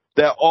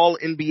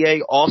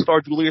all-NBA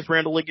All-Star Julius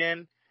Randle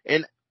again.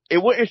 And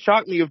it wouldn't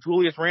shock me if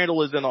Julius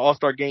Randle is in the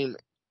All-Star game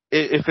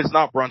if it's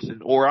not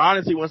Brunson. Or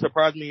honestly, it wouldn't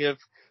surprise me if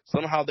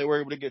somehow they were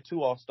able to get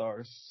 2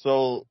 All-Stars.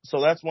 So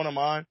that's one of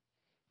mine.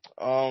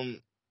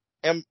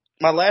 And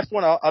my last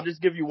one, I'll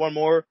just give you one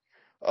more.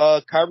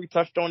 Kyrie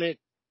touched on it.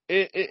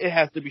 It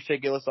has to be Shai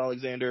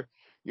Gilgeous-Alexander.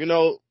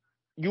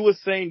 You were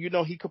saying,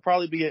 he could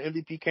probably be an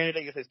MVP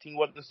candidate if his team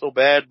wasn't so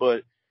bad,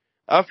 but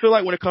I feel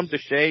like when it comes to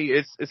Shea,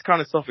 it's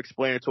kind of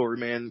self-explanatory,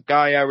 man.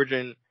 Guy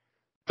averaging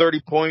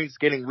 30 points,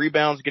 getting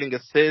rebounds, getting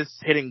assists,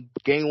 hitting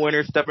game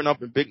winners, stepping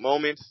up in big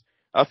moments.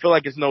 I feel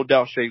like it's no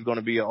doubt Shea's going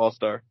to be an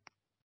all-star.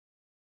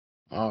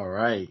 All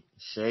right.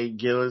 Shea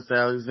Gillis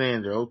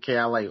Alexander. Okay,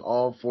 I like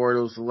all four of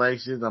those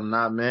selections. I'm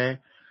not mad.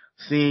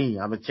 See,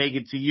 I'm gonna take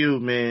it to you,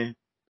 man.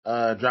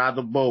 Drive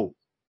the boat.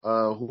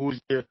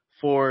 Who's your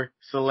four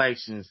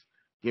selections?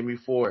 Give me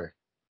four.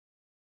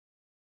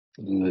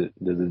 Does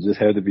it just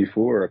have to be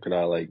four, or could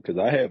I because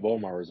I have all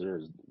my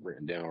reserves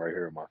written down right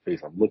here in my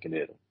face. I'm looking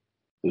at them.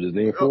 So just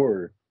name four.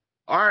 Or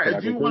All right, could I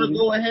if you go want to crazy?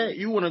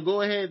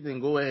 go ahead, then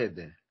go ahead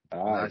then.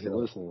 All right, so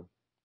listen.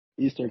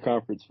 Eastern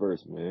Conference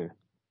first, man.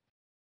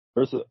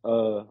 First,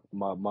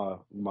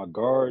 my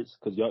guards,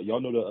 cause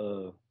y'all know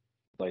the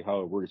like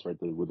how it works right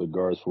there with the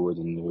guards, forwards,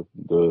 and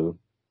the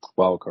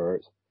wild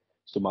cards.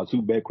 So my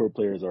two backcourt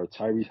players are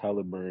Tyrese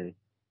Halliburton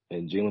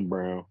and Jaylen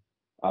Brown.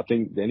 I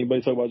think, did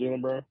anybody talk about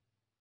Jaylen Brown?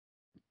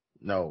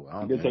 No,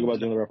 I We don't can talk think. about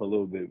Jaylen Brown for a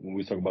little bit when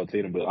we talk about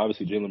Tatum, but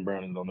obviously Jaylen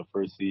Brown is on the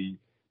first seed,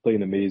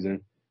 playing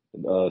amazing,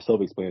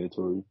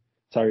 self-explanatory.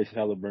 Tyrese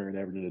Halliburton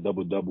averaging a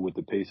double-double with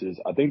the Pacers.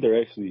 I think they're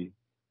actually,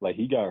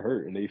 he got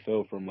hurt and they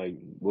fell from,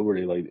 what were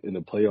they, in the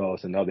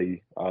playoffs, and now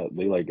they at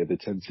the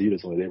 10th seed or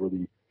something. They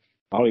really,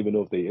 I don't even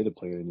know if they end up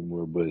playing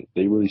anymore, but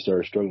they really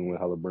started struggling with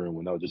Halliburton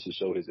when out just to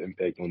show his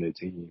impact on their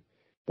team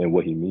and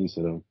what he means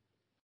to them.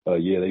 They're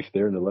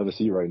in the 11th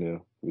seed right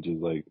now, which is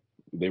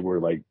they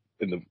were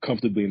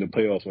comfortably in the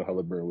playoffs when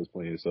Halliburton was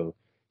playing. So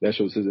that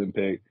shows his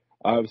impact.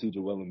 Obviously,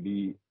 Joel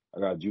Embiid. I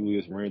got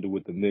Julius Randle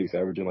with the Knicks,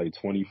 averaging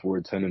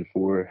 24, 10, and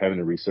 4, having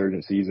a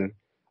resurgent season.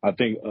 I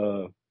think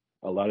a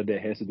lot of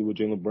that has to do with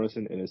Jalen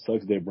Brunson, and it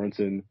sucks that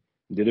Brunson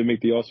didn't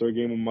make the All-Star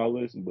game on my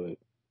list, but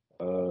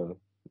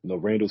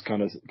Randall's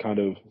kind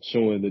of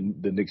showing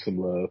the Knicks some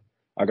love.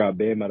 I got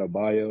Bam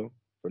Adebayo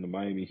from the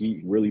Miami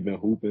Heat, really been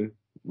hooping,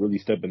 really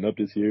stepping up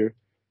this year.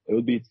 It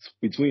would be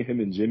between him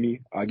and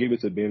Jimmy. I gave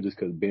it to Bam just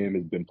because Bam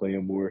has been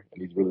playing more,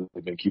 and he's really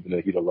been keeping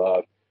the Heat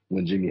alive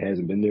when Jimmy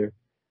hasn't been there.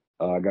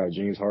 I got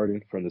James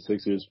Harden from the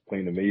Sixers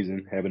playing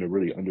amazing, having a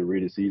really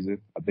underrated season.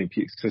 I think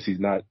since he's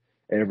not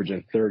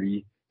averaging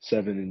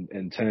 37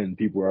 and 10,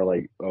 people are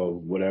like, oh,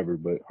 whatever.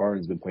 But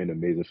Harden's been playing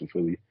amazing for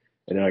Philly.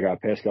 And then I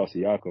got Pascal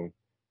Siakam.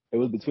 It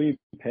was between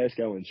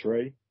Pascal and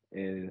Trey,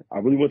 and I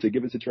really want to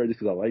give it to Trey just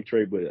because I like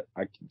Trey, but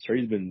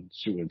Trey's been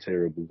shooting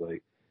terrible.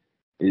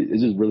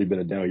 It's just really been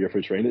a down year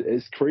for Trey. And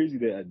it's crazy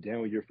that a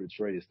down year for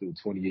Trey is still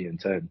 28 and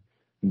 10.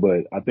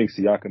 But I think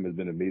Siakam has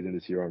been amazing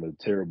this year on a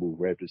terrible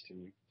Raptors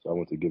team, so I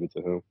want to give it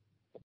to him.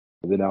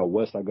 And then out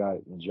west, I got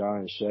Ja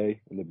and Shea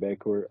in the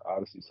backcourt,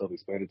 obviously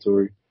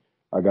self-explanatory.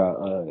 I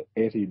got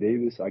Anthony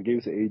Davis. I gave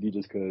it to AD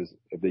just because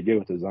if they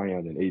give it to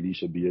Zion, then AD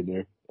should be in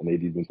there, and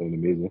AD's been playing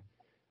amazing.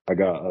 I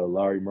got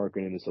Lowry,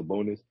 Markkanen, and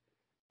Sabonis.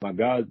 My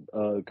guy,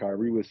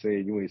 Kyrie was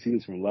saying you ain't see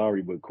this from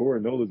Lowry, but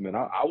Corey knows, man.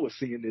 I was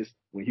seeing this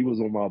when he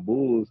was on my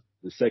Bulls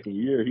the second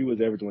year. He was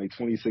averaging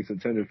 26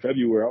 and 10 in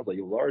February. I was like,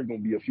 yo, Lowry's gonna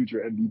be a future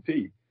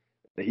MVP.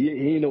 He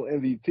ain't no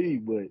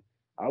MVP, but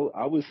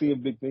I was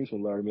seeing big things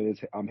from Lowry, man.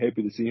 I'm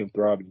happy to see him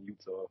thrive in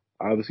Utah.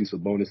 Obviously,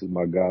 Sabonis is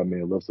my guy,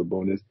 man. I love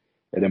Sabonis.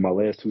 And then my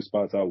last two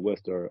spots out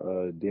west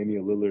are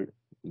Damian Lillard,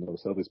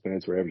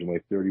 self-explanatory, averaging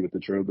 30 with the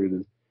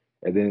Trailblazers.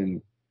 And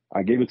then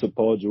I gave it to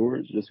Paul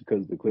George just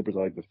because the Clippers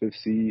are the 5th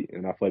seed,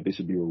 and I feel like they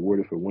should be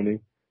rewarded for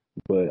winning.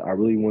 But I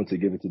really wanted to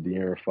give it to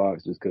De'Aaron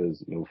Fox just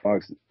because,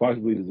 Fox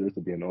really deserves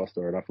to be an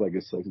all-star. And I feel like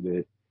it sucks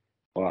that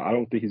I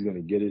don't think he's going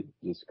to get it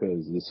just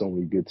because there's so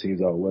many good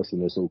teams out west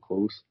and they're so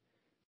close.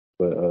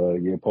 But,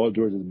 Paul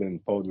George has been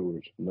Paul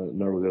George.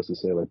 Nothing else to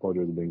say. Paul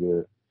George has been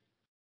good.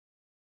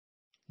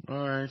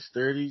 All right,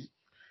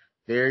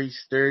 very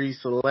sturdy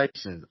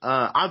selections.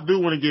 I do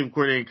want to give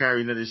Corday and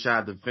Kyrie another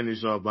shot to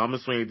finish off, but I'm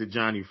gonna swing it to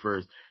Johnny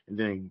first, and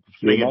then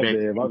swing it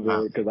back. My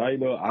bad, because I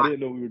didn't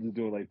know we were just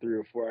doing 3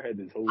 or 4. I had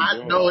this whole.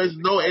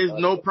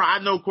 I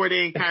know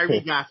Corday and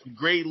Kyrie got some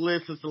great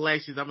lists of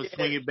selections. I'm gonna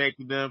swing it back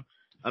to them.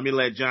 Let me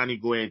let Johnny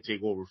go ahead and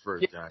take over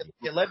first, Johnny.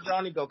 Yeah, let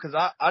Johnny go, because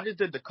I just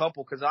did the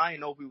couple, because I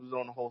didn't know if he was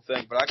on the whole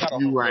thing, but I got a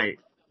You right.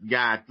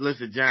 God,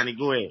 listen, Johnny,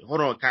 go ahead.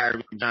 Hold on,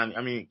 Kyrie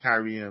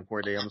and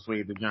Corday. I'm gonna swing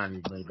it to Johnny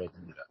and bring it back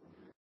to you.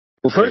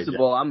 Well, first of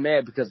all, I'm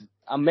mad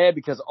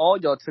because all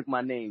y'all took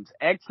my names.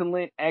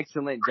 Excellent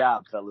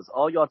job, fellas.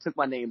 All y'all took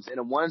my names, and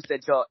the ones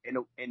that y'all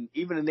and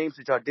even the names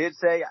that y'all did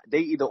say, they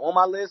either on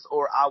my list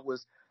or I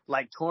was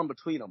torn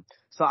between them.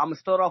 So I'm gonna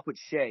start off with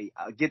Shea.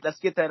 Let's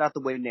get that out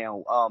the way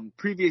now.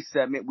 Previous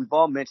segment, we've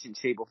all mentioned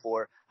Shea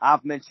before.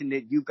 I've mentioned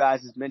it. You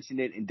guys have mentioned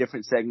it in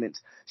different segments.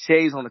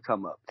 Shea's on the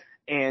come up.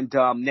 And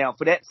now,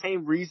 for that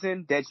same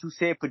reason that you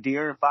said for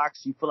De'Aaron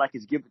Fox, you feel like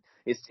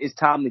it's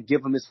time to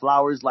give him his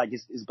flowers,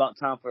 it's about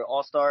time for an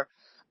All-Star.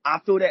 I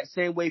feel that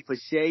same way for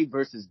Shea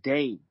versus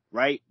Dame,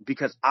 right?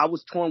 Because I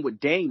was torn with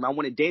Dame. I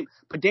wanted Dame,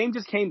 but Dame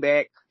just came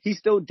back. He's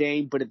still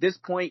Dame, but at this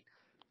point,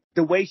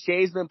 the way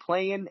Shea's been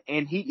playing,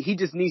 and he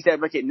just needs that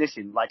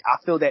recognition. I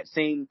feel that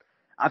same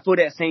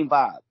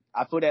vibe.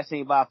 I feel that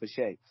same vibe for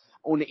Shea.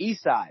 On the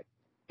east side,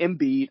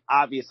 Embiid,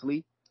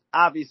 obviously.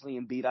 obviously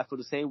Embiid. I feel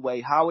the same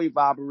way. Highway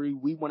robbery.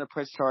 We want to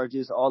press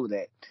charges. All of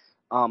that.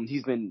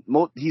 He's been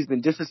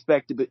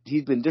disrespected, but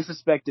he's been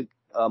disrespected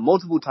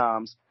multiple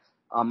times.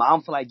 I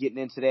don't feel like getting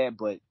into that,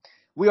 but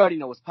we already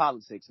know it's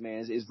politics,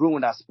 man. It's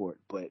ruined our sport.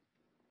 But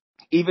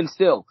even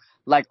still,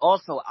 like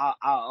also, I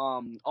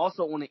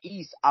also on the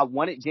East, I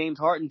wanted James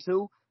Harden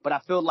too, but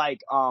I feel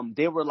like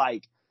they were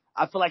like,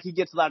 I feel like he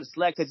gets a lot of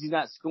slack because he's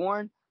not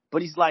scoring,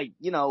 but he's like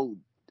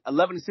 11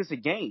 assists a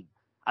game.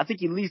 I think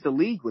he leads the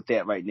league with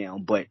that right now,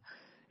 but.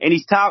 And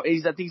he's top.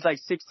 I think he's like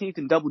 16th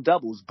in double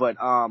doubles. But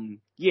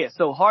yeah.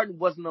 So Harden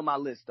wasn't on my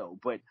list though.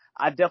 But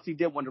I definitely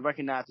did want to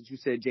recognize that you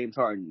said James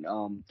Harden.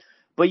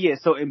 But yeah.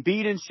 So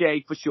Embiid and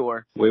Shea for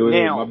sure. Wait,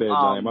 now, my bad,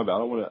 Johnny. My bad.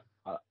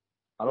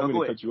 I don't mean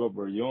to ahead. cut you up,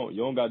 bro. You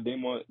don't got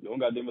Dame as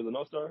an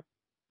All-Star?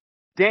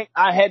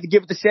 I had to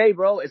give it to Shea,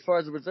 bro. As far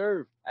as the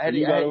reserve, I had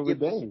got to over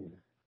give Dame.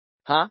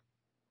 Huh?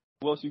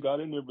 Who else you got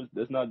in there? But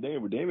that's not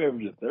Dame. But Dame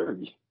averaging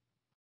 30.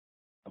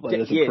 That's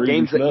a crazy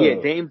Dame's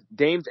snub.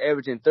 Dame's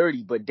averaging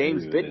 30, but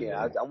Dame's been there.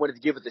 I wanted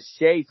to give it to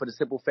Shea for the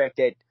simple fact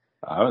that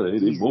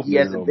he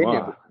hasn't been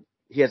there.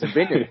 He hasn't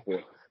been there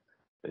before.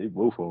 They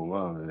both on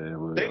mine,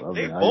 man.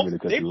 They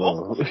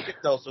both make it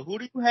though. So who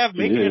do you have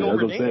making it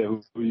over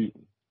Dame?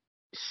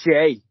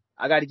 Shea.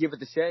 I got to give it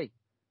to Shea.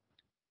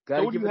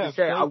 Got to give it to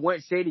Shea. I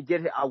want Shea to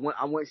get. I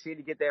want Shea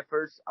to get that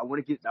first. I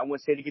want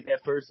Shea to get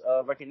that first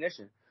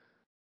recognition.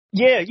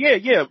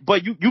 Yeah.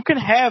 But you can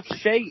have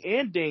Shea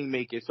and Dame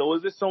make it. So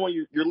is this someone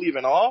you're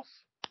leaving off?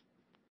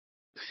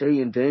 Shea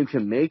and Dame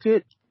can make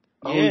it.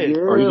 Yeah.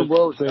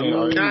 Well,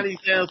 Johnny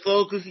sounds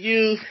so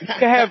confused. You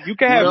can have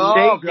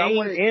Shea,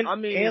 Dame,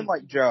 and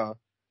like Ja.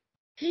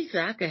 He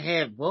said I could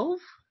have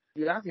both.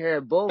 Yeah, I can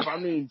have both. I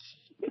mean,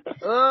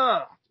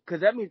 because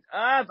that means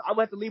I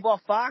would have to leave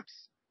off Fox.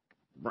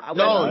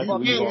 No,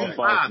 you can't leave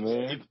Fox,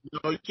 man.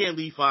 You can't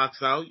leave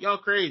Fox out. Y'all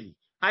crazy.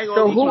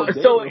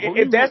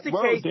 If that's the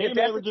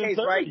case,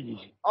 right?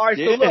 All right,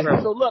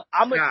 so look,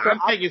 I'm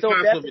taking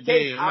Fox over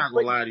Dame. I'm not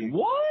gonna lie to you.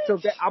 What? So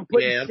I'm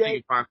putting I'm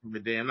taking Fox over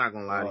Dame. I'm not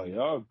gonna lie to you.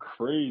 Y'all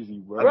crazy,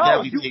 bro.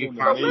 I'm definitely taking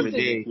Fox over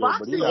Dame.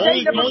 Fox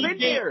ain't never been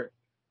there.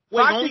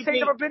 Fox ain't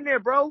never been there,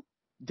 bro.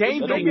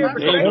 Dame been there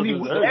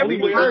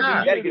everywhere.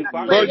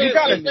 Bro, you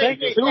gotta think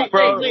too,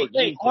 bro.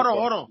 Wait, hold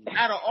on.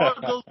 Out of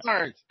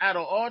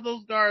all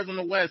those guards on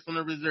the West on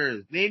the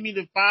reserves, name me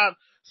the 5.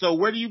 So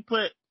where do you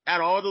put out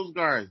of all those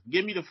guards?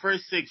 Give me the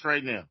first 6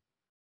 right now.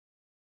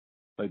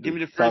 Give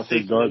me the first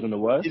 6 guards in the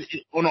West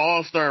on the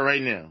All-Star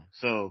right now.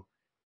 So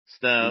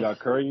Steph, you got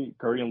Curry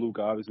and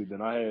Luka, obviously.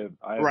 Then I have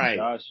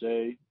Josh,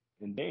 Shea,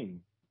 and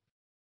Dame.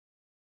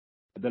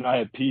 And then I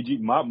had PG.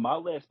 My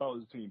last thought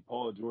was between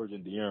Paul George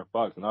and De'Aaron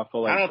Fox, and I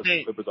feel like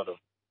the Clippers are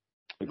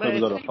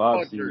the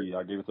 5 seed.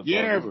 I gave it to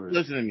Paul George.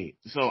 Listen to me.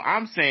 So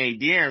I'm saying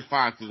De'Aaron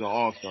Fox is an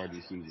All-Star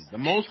this season. The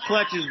most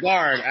clutchest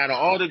guard out of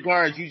all the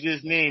guards you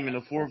just named in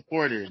the fourth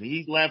quarter. And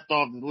he's left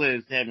off the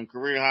list, having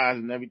career highs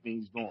and everything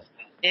he's doing.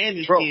 And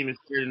his team is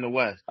third in the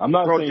West. I'm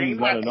not saying he's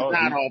not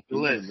off the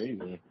list.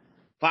 Amazing.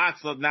 Fox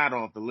is not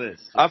off the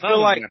list. So I feel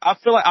like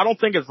I don't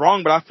think it's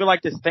wrong, but I feel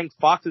like to think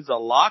Fox is a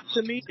lock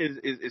to me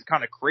is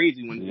kind of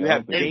crazy when you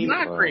have Dame. It's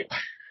not crazy.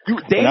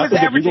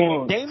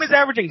 Dame is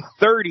averaging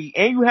 30,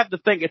 and you have to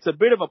think it's a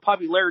bit of a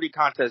popularity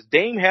contest.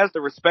 Dame has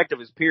the respect of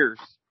his peers.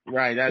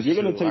 Right, that's if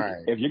true.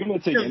 If you're gonna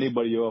take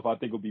anybody off, I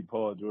think it'll be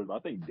Paul George. But I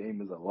think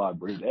Dame is a lot,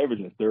 bro. He's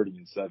averaging 30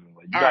 and 7.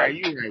 Like, you're right.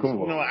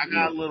 I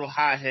got a little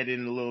hot-headed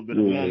in a little bit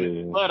of a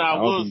moment, but I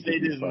will say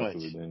this much: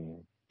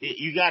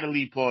 you got to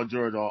leave Paul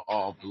George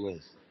off the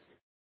list.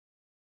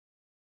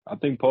 I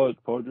think Paul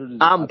George is...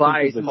 I'm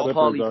biased. I'm a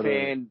Paulie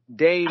fan.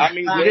 Dame, I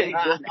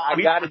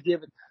got to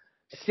give it...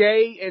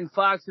 Shea and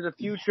Fox in the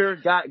future,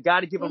 got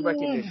to give them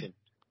recognition.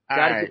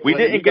 We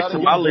didn't get to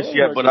my list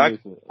yet, but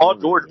Paul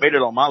George made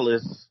it on my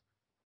list.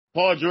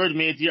 Paul George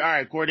made it. All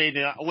right, Corday.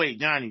 Wait,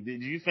 Johnny,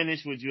 did you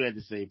finish what you had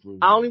to say? Please?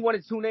 I only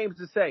wanted 2 names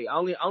to say. I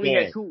only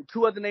had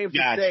two other names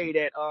to say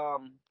that...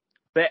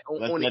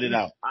 Let's let it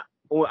out.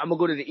 I'm going to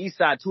go to the east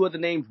side. 2 other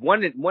names.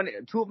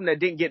 Two of them that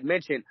didn't get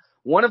mentioned.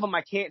 One of them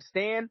I can't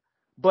stand.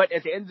 But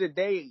at the end of the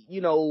day,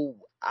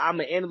 I'm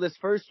an analyst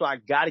first, so I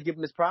got to give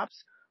him his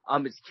props.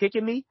 It's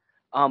kicking me.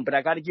 But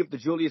I got to give to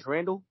Julius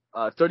Randle,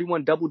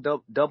 31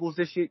 doubles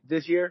this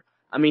year.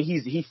 I mean,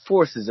 he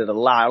forces it a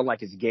lot. I don't like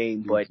his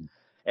game, but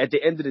at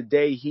the end of the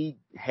day, he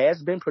has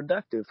been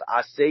productive.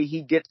 I say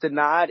he gets the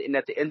nod, and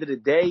at the end of the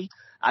day,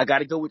 I got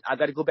to go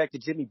back to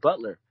Jimmy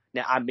Butler.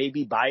 Now, I may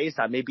be biased,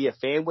 I may be a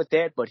fan with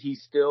that, but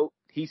he's still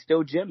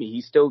Jimmy.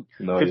 He's still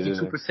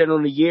 52%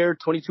 on the year,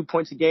 22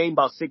 points a game,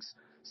 about 6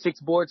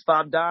 boards,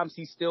 5 dimes.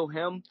 He's still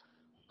him.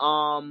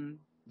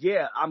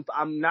 Yeah,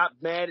 I'm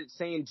not mad at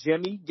saying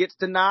Jimmy gets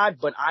the nod,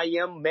 but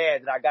I am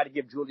mad that I got to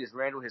give Julius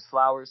Randle his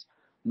flowers.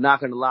 I'm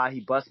not gonna lie, he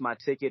bust my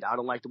ticket. I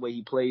don't like the way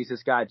he plays.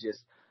 This guy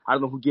I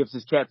don't know who gives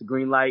his cat the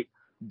green light,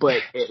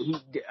 but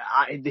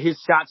his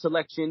shot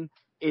selection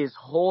is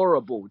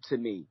horrible to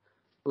me.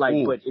 But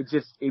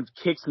it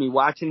kicks me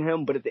watching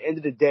him. But at the end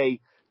of the day,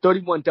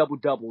 31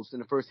 double-doubles in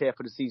the first half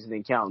of the season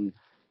ain't counting.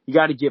 You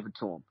got to give it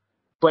to him.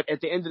 But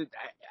at the end of the day,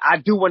 I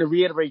do want to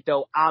reiterate,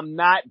 though, I'm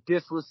not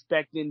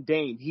disrespecting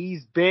Dame.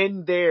 He's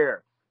been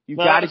there. You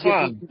No, got to that's give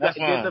fine. That's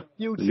in the fine.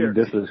 You future.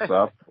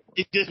 disrespect.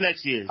 It's just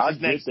next year. I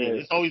It's next get year. that.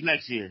 It's always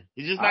next year.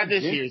 It's just I not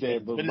this get year,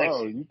 that, but but next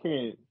bro, year. you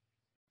can't.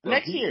 Bro,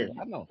 Next year.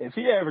 I know. if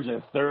he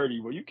averaging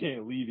 30, well, you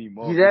can't leave him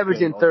off He's the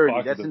averaging on 30. Fox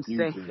of That's the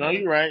insane. future. No, Like,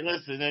 you're right.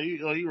 Listen, no,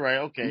 you're right.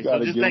 you Okay, so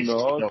gotta just give him next the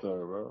year, All though.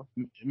 Star, bro.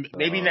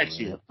 Maybe next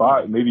Man. year.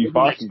 Fox, maybe Maybe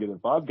Fox next can get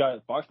it.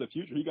 Fox the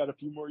future. He got a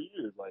few more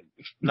years. Like,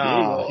 give him the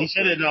No, he All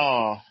should have.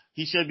 Star. No,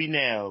 he should be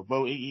now,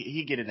 but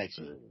he get it next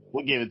year.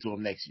 We'll give it to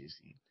him next year.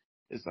 See,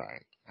 it's all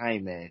right. I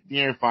ain't mad.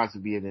 De'Aaron Fox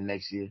will be in the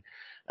next year.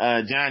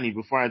 Johnny,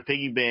 before I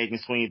piggyback and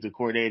swing it to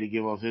Corday to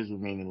give off his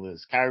remaining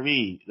list,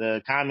 Kyrie,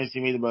 the comments he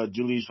made about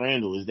Julius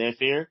Randle, is that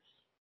fair?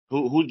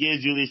 Who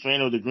gives Julius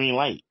Randle the green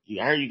light?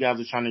 I heard you guys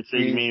are trying to I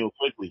trade mean, Emmanuel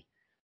quickly.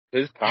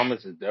 his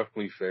comments is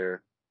definitely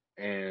fair.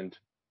 And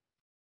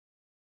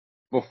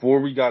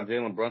before we got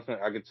Jalen Brunson,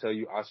 I could tell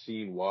you I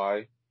seen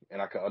why,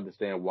 and I could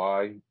understand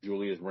why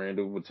Julius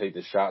Randle would take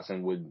the shots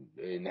and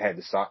had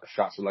the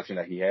shot selection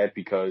that he had,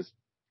 because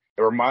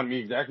it reminded me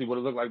exactly what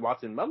it looked like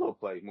watching Melo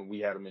play when we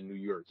had him in New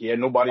York. He had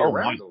nobody Oh my!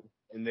 around him,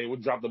 and they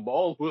would drop the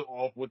ball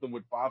off with him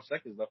with 5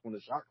 seconds left on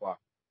the shot clock.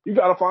 You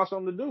got to find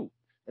something to do,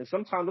 and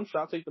sometimes them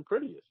shots ain't the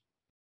prettiest.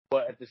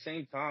 But at the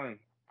same time,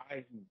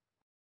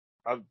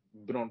 I've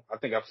been on. I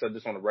think I've said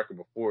this on the record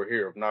before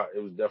here. If not, it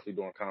was definitely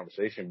during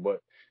conversation.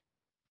 But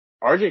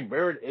RJ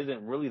Barrett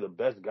isn't really the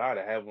best guy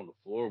to have on the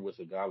floor with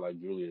a guy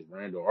like Julius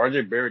Randle.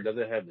 RJ Barrett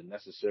doesn't have the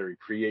necessary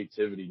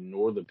creativity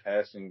nor the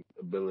passing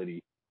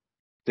ability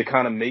to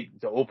kind of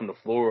open the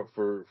floor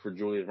for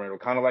Julius Randle.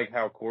 Kind of like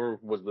how Core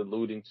was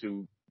alluding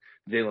to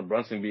Jalen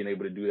Brunson being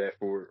able to do that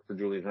for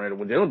Julius Randle.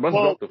 When Jalen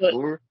Brunson's off the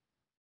floor.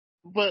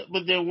 But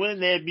then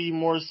wouldn't that be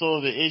more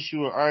so the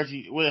issue of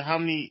RG? Well,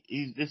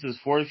 this is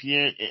 4th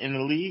year in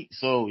the league,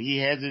 so he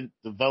hasn't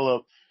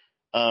developed.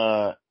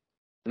 No,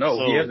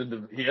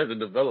 he hasn't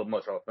developed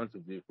much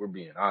offensively, if we're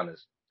being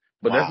honest.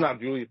 But That's not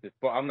Julius's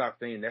fault. I'm not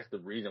saying that's the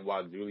reason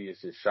why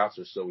Julius's shots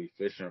are so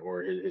efficient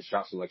or his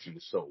shot selection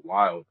is so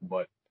wild.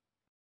 But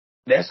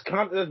that's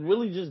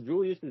really just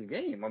Julius's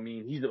game. I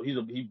mean, he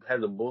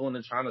has a bull in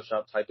the china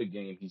shop type of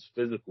game. He's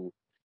physical.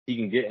 He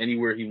can get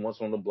anywhere he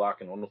wants on the block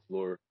and on the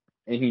floor.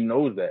 And he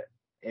knows that.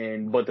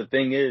 But the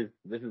thing is,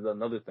 this is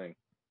another thing.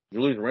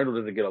 Julius Randle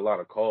doesn't get a lot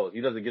of calls.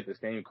 He doesn't get the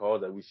same calls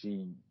that we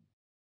see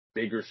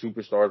bigger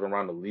superstars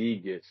around the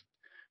league gets.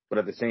 But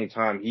at the same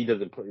time, he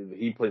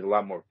plays a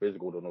lot more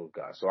physical than those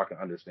guys. So I can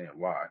understand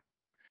why.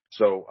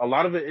 So a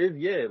lot of it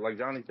is, like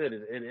Johnny said,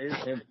 it is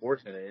him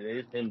forcing it. It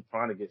is him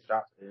trying to get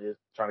shots. It is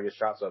trying to get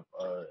shots up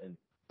and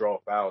draw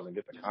fouls and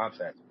get the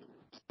contact.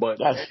 But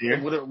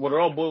what it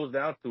all boils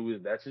down to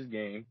is that's his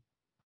game.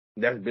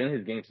 That's been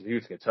his game since he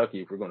was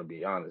Kentucky, if we're going to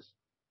be honest.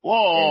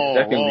 Whoa,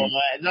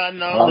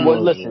 no.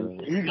 Well, listen,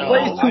 he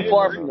plays too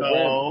far from the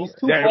rim. He's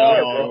too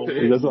far.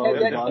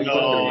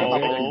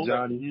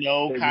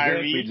 No,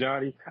 Kyrie.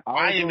 Johnny.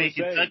 I am a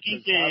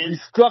Kentucky fan. He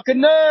struck a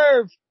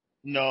nerve.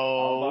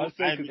 No,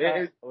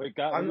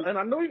 and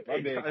I know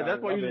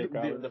that's why you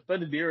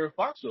defended De'Aaron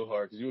Fox so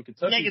hard, because you were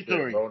Kentucky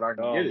fan, bro.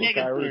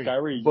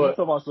 Kyrie, you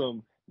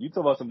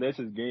talk about some that's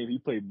his game. He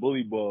played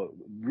bully ball.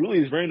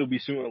 Julius Randle be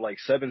shooting like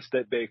 7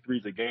 step back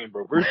threes a game,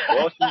 bro. Versus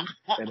Boston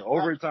in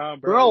overtime,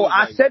 bro. Bro,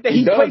 I said that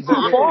he played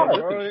too far.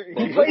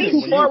 He played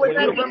too far with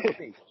that rim.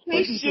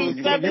 He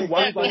shoots 7 step back,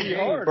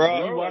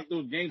 bro. You watch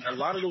those games. A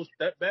lot of those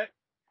step back.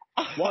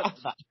 What?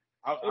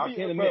 I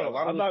can't admit a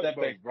lot of those step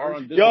backs are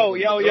undisciplined. Yo.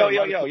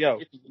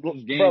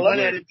 Bro, one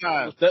at a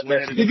time.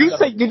 Did you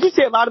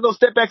say a lot of those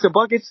step backs are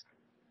buckets?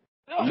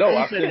 No,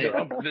 I said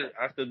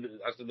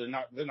they're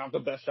not the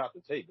best shot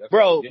to take. Let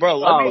me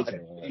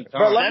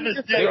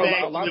just say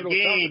a lot of those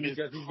game is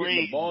because he's getting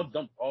the ball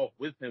dumped off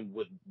with him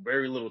with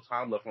very little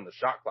time left on the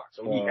shot clock.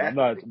 So he has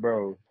to.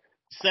 Bro.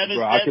 7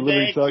 bro, I can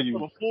literally tell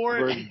you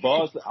versus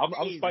Boston. I'm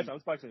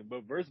spicing,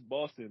 but versus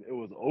Boston, it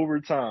was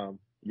overtime.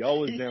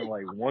 Y'all was down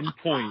like 1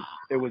 point.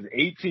 It was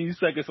 18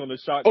 seconds on the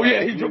shot. Oh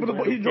yeah, he dribbled the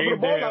ball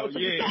out.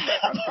 Yeah, he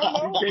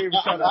came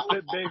trying to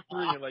step back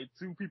 3 in like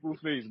 2 people's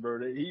face, bro.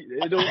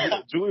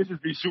 Julius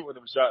just be shooting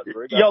them shots,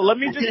 bro. Yo, let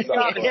me just be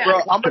honest,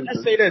 bro. I'm gonna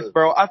say this,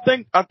 bro. I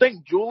think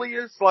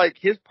Julius, like,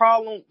 his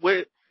problem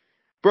with,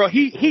 bro,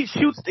 he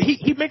shoots,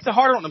 he makes it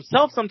harder on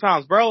himself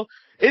sometimes, bro.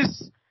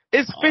 It's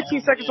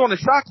 15 seconds on the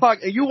shot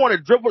clock, and you want to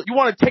dribble, you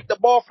want to take the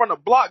ball from the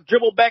block,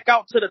 dribble back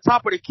out to the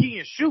top of the key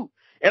and shoot.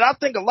 And I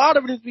think a lot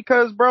of it is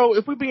because, bro,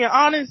 if we're being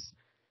honest,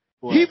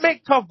 he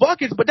make tough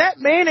buckets, but that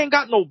man ain't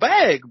got no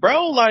bag,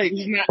 bro. Like,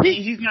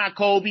 he's not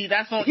Kobe.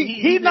 That's all.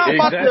 He's not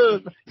about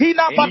to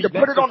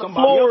put it on the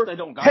floor.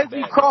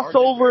 Hezzy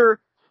crossover.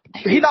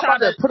 He's not about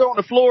to put it on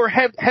the floor.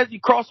 Hezzy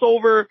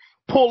crossover.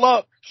 Pull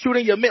up,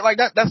 shooting your mid like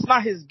that. That's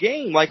not his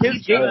game. Like,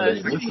 his game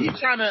is he's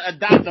trying to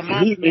adopt the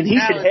monster and he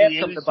should have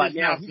something by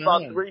now. He's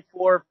about 3,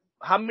 4.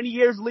 How many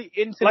years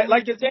into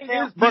like the thing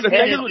is, bro? The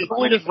thing is with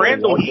Julius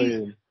Randle,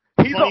 he's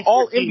an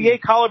all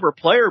NBA caliber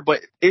player, but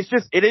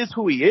it is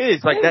who he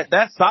is. Like,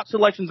 that shot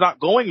selection's not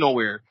going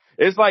nowhere.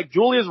 It's like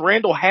Julius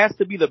Randle has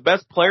to be the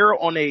best player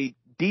on a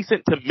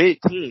decent to mid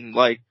team.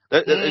 Like,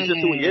 that's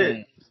just who he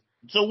is.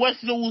 So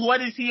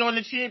what is he on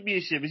the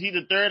championship? Is he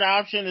the third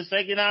option, the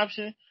second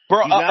option?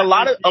 Bro, a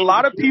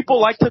lot of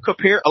people like to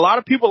compare. A lot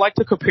of people like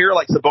to compare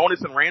like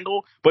Sabonis and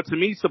Randall, but to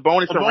me,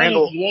 Sabonis and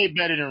Randall is way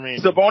better than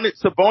Randall.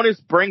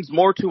 Sabonis brings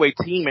more to a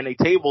team and a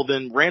table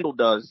than Randall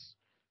does.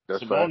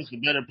 Sabonis is a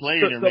better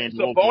player than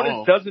Randall.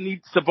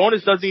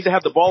 Sabonis doesn't need to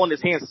have the ball in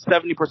his hands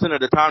 70%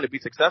 of the time to be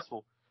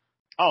successful.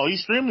 Oh, he's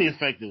extremely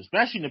effective,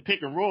 especially in the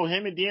pick and roll.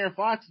 Him and De'Aaron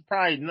Fox is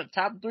probably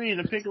top 3 in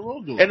the pick and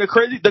roll dude. And the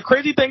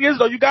crazy thing is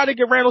though, you got to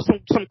give Randall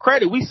some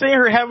credit. We sitting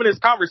here having this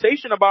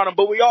conversation about him,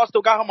 but we all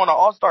still got him on an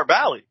All-Star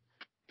ballot.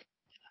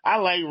 I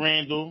like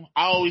Randall.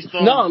 I always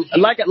thought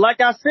like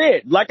I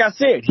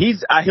said,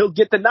 he'll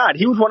get the nod.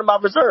 He was one of my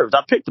reserves.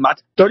 I picked him.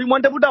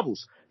 31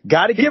 double-doubles.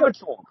 Got to give it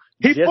to him.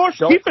 He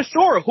for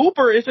sure a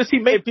hooper. It's just he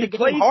makes it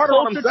harder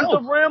on himself. To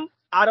the rim,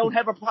 I don't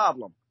have a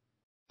problem.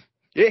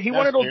 Yeah, he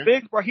one of those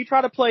bigs, bro. He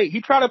tried to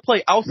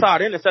play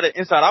outside in instead of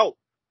inside out.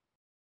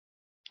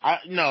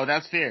 No,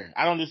 that's fair.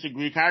 I don't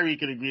disagree. Kyrie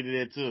could agree to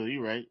that too.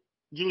 You're right.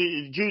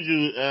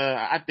 Juju,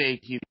 I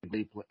think he's a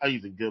great player.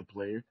 He's a good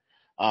player.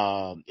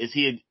 Is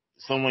he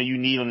someone you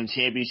need on a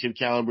championship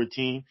caliber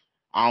team?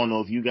 I don't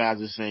know if you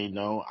guys are saying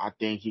no. I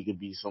think he could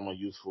be someone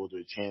useful to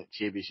a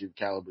championship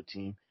caliber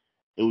team.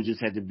 It would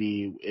just have to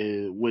be,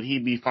 would he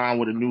be fine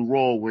with a new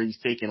role where he's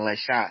taking less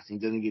shots? He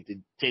doesn't get to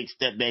take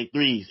step back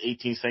threes,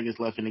 18 seconds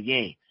left in the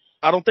game.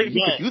 I don't think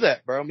he could do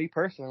that, bro, me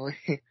personally.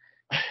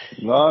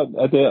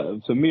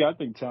 To me, I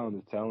think talent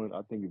is talent.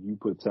 I think if you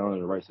put talent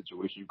in the right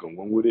situation, you can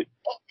win with it.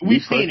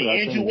 We've seen it.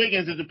 Andrew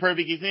Wiggins is the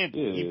perfect example.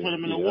 Yeah, he put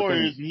him in the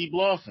Warriors and he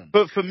blossomed.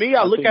 But for me,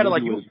 I look at it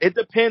like it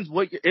depends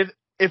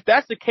if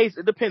that's the case,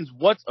 it depends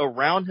what's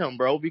around him,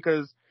 bro,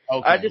 because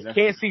I just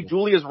can't see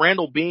Julius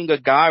Randle being a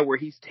guy where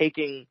he's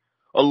taking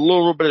a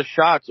little bit of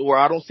shots, or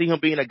I don't see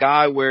him being a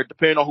guy where,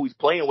 depending on who he's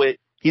playing with,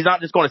 he's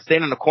not just going to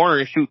stand in the corner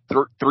and shoot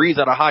threes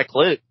at a high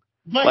clip.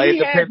 But like, it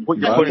depends what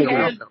you're putting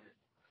around him.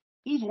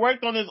 He's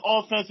worked on his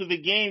offensive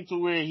game to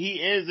where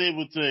he is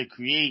able to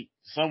create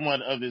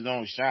somewhat of his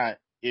own shot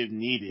if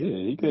needed.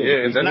 Yeah, he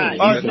could.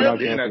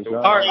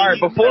 All right.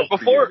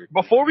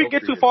 Before we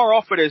get too far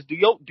off of this, do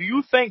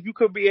you think you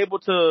could be able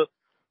to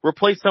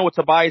replace him with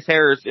Tobias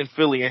Harris in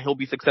Philly and he'll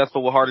be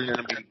successful with Harden and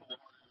Embiid?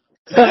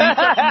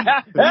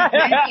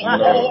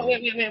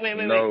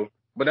 No,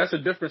 but that's a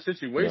different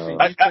situation. No.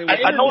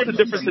 I know it's a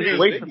different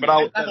situation, but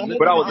I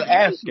was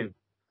asking.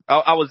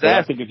 I was asking.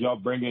 I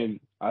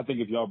think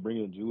if y'all bring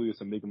in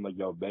Julius and make him like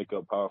y'all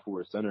backup power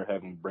forward center,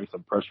 have him bring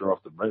some pressure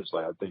off the bench,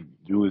 like I think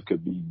Julius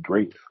could be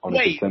great on the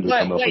contender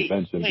coming off the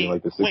bench and be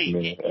like the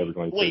 60-minute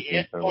average.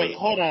 Wait,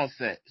 hold on a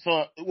sec.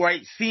 So,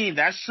 see,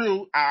 that's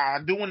true. I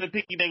do want to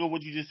piggyback on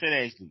what you just said,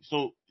 actually.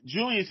 So,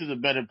 Julius is a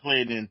better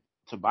player than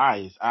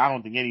Tobias. I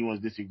don't think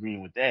anyone's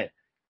disagreeing with that.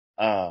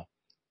 I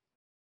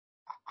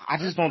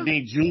just don't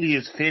think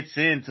Julius fits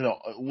into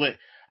what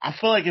I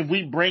feel like if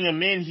we bring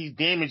him in, he's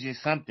damaging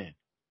something.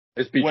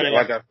 It's because,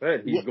 like I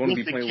said, he's going to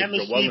be playing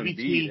with Joel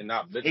Embiid and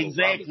not Mitchell.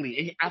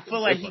 Exactly. I feel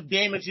like he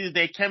damages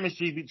their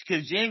chemistry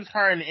because James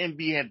Harden and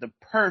Embiid have the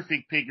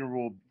perfect pick and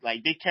roll.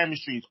 Like, their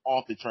chemistry is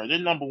off the chart. They're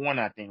number one,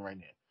 I think, right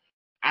now.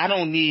 I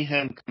don't need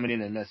him coming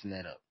in and messing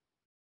that up.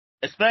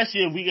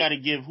 Especially if we got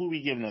to who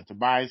we giving up?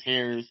 Tobias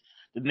Harris.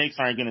 The Knicks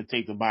aren't going to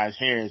take Tobias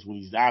Harris when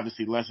he's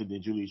obviously lesser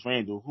than Julius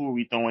Randle. Who are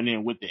we throwing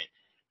in with that?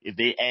 If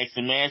they ask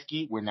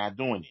Samansky, we're not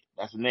doing it.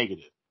 That's a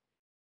negative.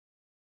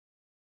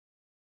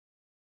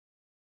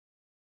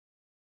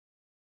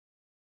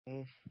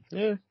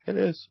 Yeah, it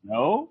is.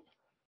 No?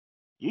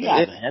 You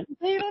guys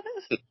hesitate on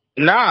this?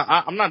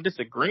 Nah, I'm not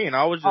disagreeing.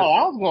 I was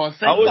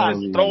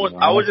just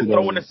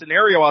throwing a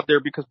scenario out there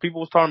because people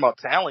was talking about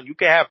talent. You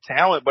can have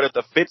talent, but if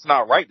the fit's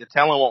not right, the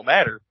talent won't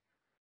matter.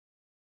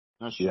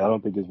 Yeah, I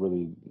don't think it's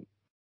really.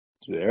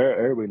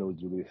 Everybody knows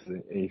Julius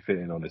ain't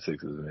fitting on the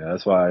Sixers, man.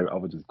 That's why I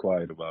was just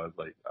quiet about it.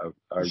 Like, I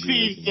really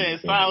she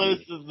said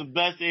silence is the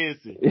best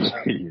answer.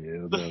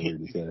 Yeah, that's what I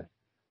to say.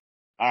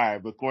 All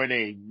right, but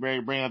Corday,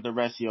 bring up the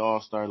rest of your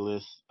All-Star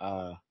list.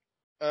 All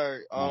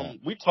right,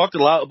 we talked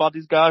a lot about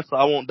these guys, so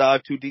I won't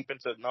dive too deep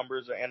into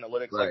numbers or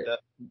analytics like that.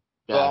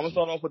 So I'm gonna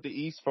start off with the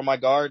East. For my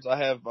guards, I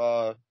have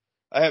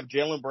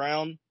Jaylen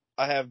Brown.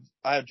 I have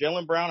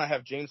Jaylen Brown. I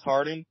have James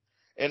Harden.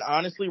 And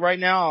honestly, right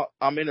now,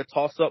 I'm in a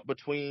toss-up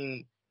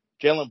between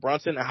Jalen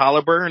Brunson and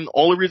Halliburton. The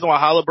only reason why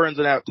Halliburton's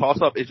in that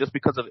toss-up is just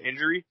because of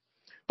injury.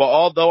 But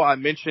although I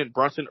mentioned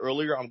Brunson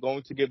earlier, I'm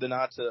going to give the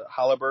nod to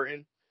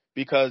Halliburton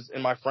because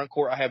in my front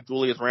court, I have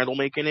Julius Randle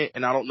making it,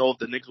 and I don't know if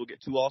the Knicks will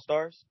get 2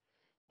 All-Stars.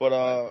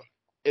 But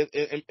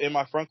in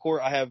my front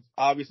court, I have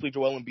obviously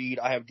Joel Embiid.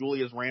 I have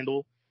Julius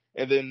Randle.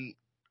 And then,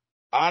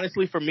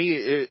 honestly, for me,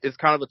 it's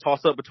kind of a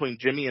toss-up between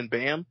Jimmy and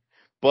Bam.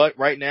 But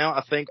right now,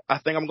 I think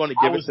I'm going to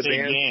give it to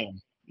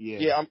Bam.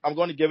 Yeah, I'm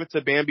going to give it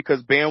to Bam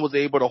because Bam was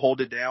able to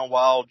hold it down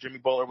while Jimmy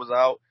Butler was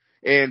out.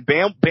 And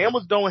Bam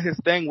was doing his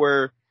thing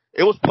where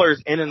it was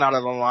players in and out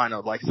of the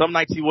lineup. Like some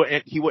nights he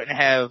wouldn't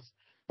have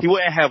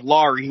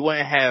Laurie, he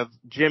wouldn't have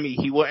Jimmy,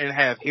 he wouldn't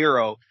have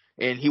Hero,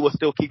 and he was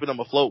still keeping them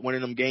afloat,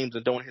 winning them games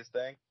and doing his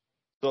thing.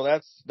 So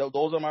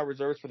those are my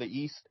reserves for the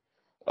East.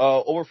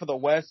 Over for the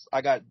West,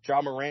 I got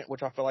Ja Morant,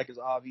 which I feel like is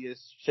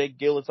obvious. Shai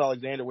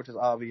Gilgeous-Alexander, which is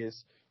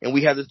obvious. And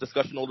we had this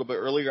discussion a little bit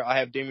earlier. I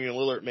have Damian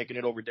Lillard making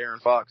it over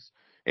De'Aaron Fox.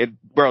 And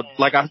bro,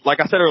 like I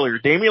said earlier,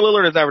 Damian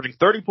Lillard is averaging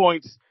 30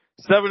 points,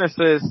 7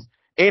 assists,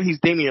 and he's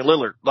Damian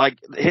Lillard. Like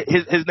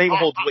his name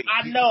holds weight.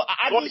 I know.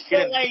 I just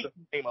feel like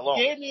name alone.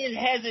 Damian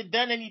hasn't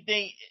done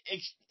anything.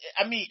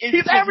 I mean,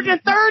 he's averaging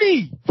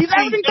 30. He's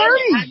averaging 30.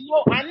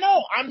 I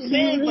know. I'm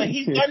saying, but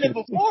he's done it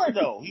before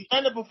though.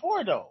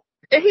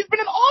 And he's been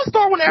an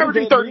all-star when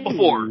averaging 30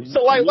 before.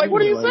 So, like,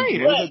 what are you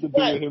saying? What does that have to do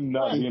with him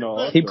not being an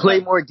all-star? He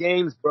played more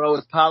games, bro.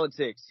 It's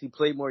politics. He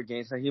played more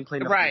games. He didn't play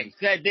enough right.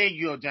 games. There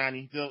you go,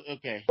 Johnny. So,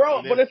 okay.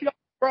 Bro, but if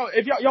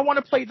y'all want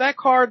to play that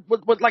card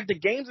with like the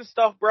games and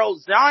stuff, bro,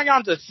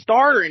 Zion's a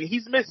starter and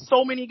he's missed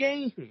so many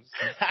games.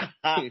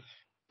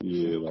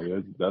 Yeah, like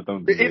that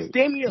don't. It's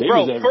Damian,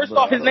 bro. First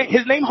off, his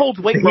name holds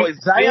weight, bro.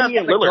 It's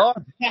Damian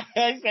Lillard.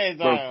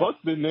 Bro,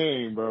 fuck the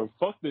name, bro.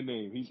 Fuck the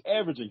name. He's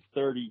averaging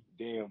 30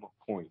 damn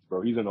points,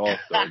 bro. He's an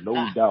all-star, no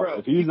doubt. Bro,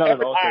 if he's not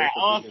an all-star,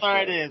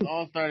 all-star it is.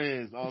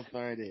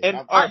 And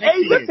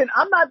hey, listen,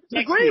 I'm not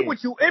disagreeing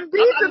with you.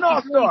 Embiid's an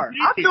all-star.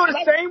 I feel the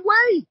same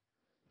way,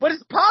 but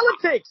it's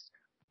politics.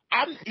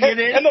 And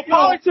the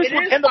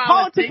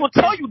politics will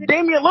tell you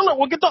Damian Lillard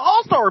will get the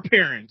all-star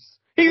appearance.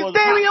 He's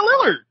Damian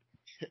Lillard.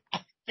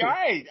 All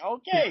right,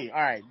 okay,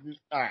 all right,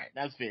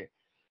 that's fair.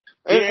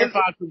 De'Aaron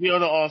Fox will be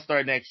on the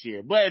All-Star next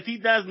year, but if he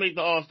does make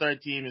the All-Star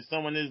team and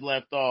someone is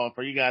left off,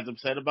 are you guys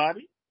upset about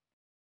it?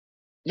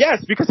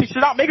 Yes, because he should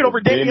not make it over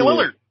Damian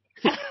Lillard.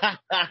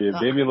 If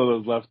Damian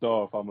Lillard's left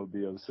off, I'm gonna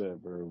be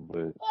upset, bro.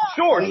 But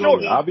sure. None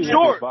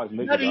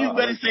of you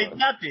better say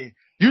nothing.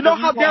 You know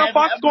how De'Aaron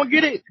Fox is gonna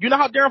get it?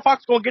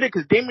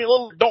 Because Damian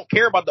Lillard don't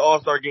care about the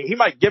All-Star game. He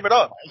might give it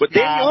up, but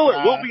Damian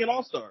Lillard will be an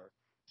All-Star.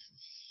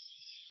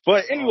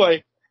 But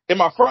anyway. In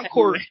my front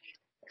court,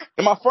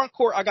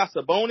 I got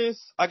Sabonis,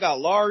 I got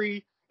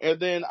Lowry, and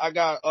then I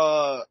got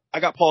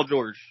Paul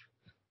George.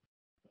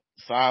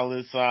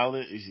 Solid.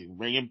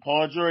 Bringing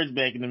Paul George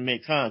back in the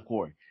mix, huh,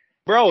 Corey?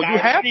 Bro, you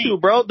have to,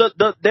 bro.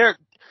 They're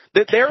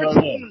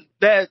a team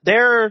that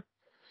they're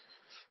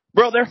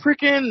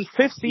freaking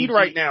 5th seed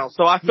right now,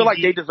 so I feel like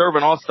they deserve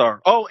an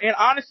All-Star. Oh, and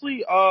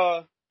honestly,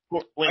 I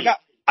got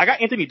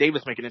Anthony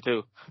Davis making it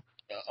too.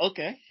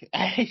 Okay.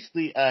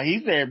 Actually,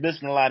 he's there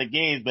missing a lot of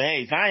games, but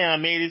hey,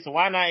 Zion made it, so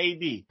why not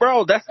AD?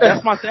 Bro, that's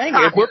my thing.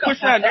 If we're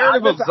pushing that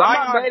narrative of Zion,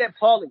 I'm not mad at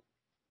Paulie.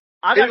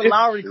 I got a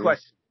Lowry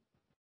question.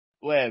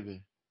 What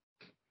happened?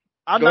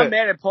 I'm not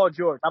mad at Paul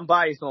George. I'm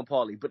biased on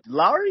Paulie, but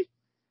Lowry?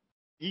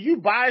 You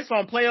biased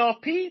on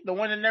Playoff P, the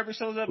one that never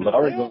shows up in the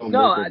playoffs?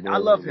 No, I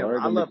love him.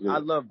 I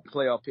love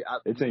Playoff P.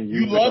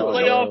 You love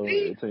Playoff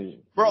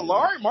P? Bro,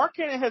 Lauri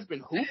Markkanen has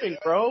been hooping,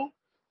 bro.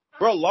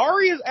 Bro,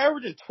 Lowry is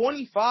averaging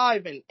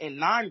 25 and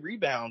 9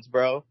 rebounds,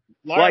 bro.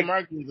 Lauri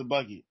Markkanen is a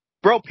bucket.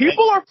 Bro,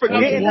 people are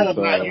forgetting that at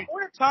one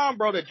point in time,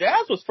 bro, the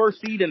Jazz was 1st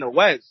seed in the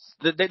West.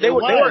 They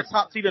were a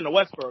top seed in the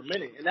West for a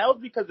minute, and that was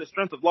because of the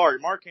strength of Lauri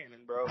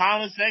Markkanen, bro.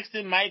 Colin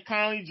Sexton, Mike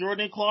Conley,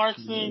 Jordan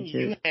Clarkson,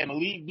 you had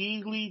Malik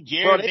Beasley,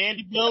 Jared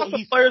Vanderbilt.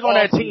 He's players on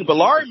that team, but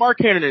Lauri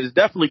Markkanen is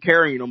definitely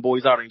carrying them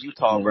boys out in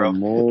Utah, bro.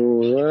 And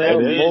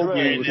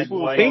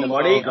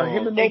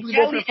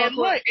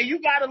you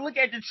gotta look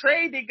at the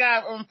trade they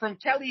got from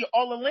Kelly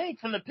Olynyk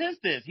from the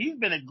Pistons. He's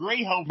been a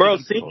great help. Bro,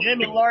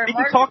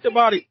 you talked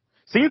about it.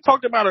 See, you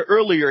talked about it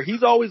earlier.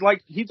 He's always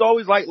liked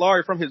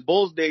Lauri from his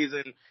Bulls days,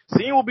 and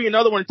Sean will be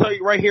another one to tell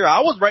you right here.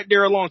 I was right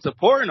there along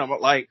supporting him.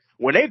 Like,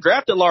 when they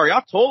drafted Lauri,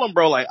 I told him,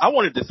 bro, like, I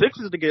wanted the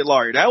Sixers to get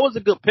Lauri. That was a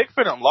good pick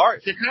for them. Lauri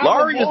is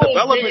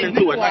developing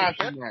into a nice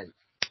player.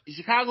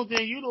 Chicago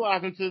didn't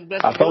utilize him to his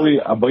best.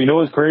 But you know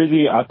what's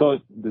crazy? I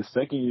thought the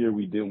second year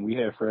we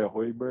had Fred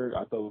Hoiberg.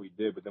 I thought we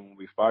did, but then when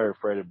we fired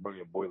Fred and brought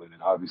in Boylan,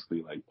 and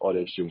obviously, like, all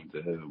that shit went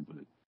to hell.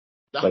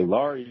 But, like,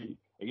 Lauri,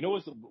 you know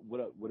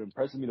what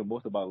impresses me the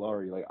most about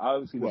Lauri? Like,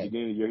 obviously, the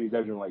beginning of the year, he's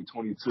averaging, like,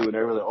 22, and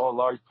everyone's like, oh,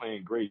 Lauri's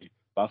playing great.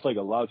 But I feel like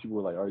a lot of people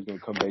were like, oh, he's going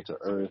to come back to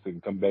earth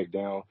and come back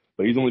down.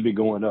 But he's only been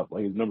going up.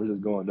 Like, his numbers is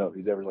going up.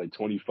 He's averaging, like,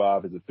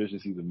 25. His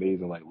efficiency is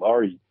amazing. Like,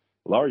 Lauri's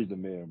the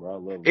man, bro. I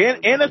love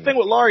him. And the thing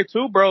with Lauri,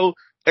 too, bro,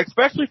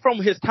 especially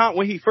from his time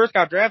when he first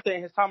got drafted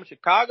and his time in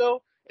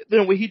Chicago,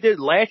 then what he did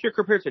last year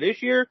compared to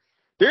this year,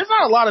 there's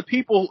not a lot of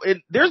people,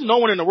 and there's no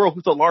one in the world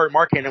who thought Lauri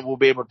Markkanen will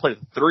be able to play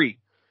the 3.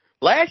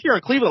 Last year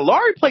in Cleveland,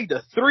 Lauri played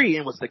the 3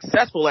 and was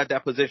successful at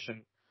that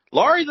position.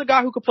 Lauri's a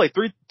guy who could play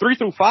 3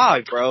 through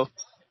 5, bro.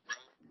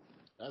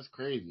 That's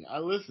crazy. I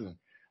listen.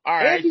 All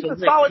right, and he's a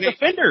solid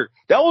defender.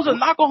 That was a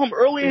knock on him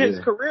early in his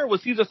career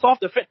was he's a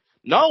soft defender.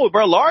 No,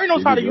 bro, Lauri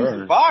knows how to use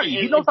his body.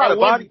 He knows how to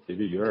body.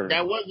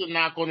 That was a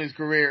knock on his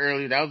career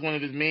earlier. That was one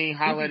of his main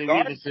highlighted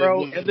weaknesses.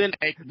 Bro. And then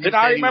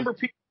I remember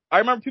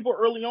people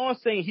early on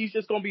saying he's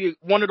just going to be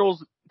one of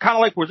those, kind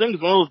of like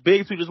Porzingis, one of those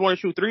bigs who just want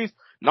to shoot threes.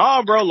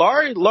 Nah, bro,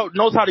 Lauri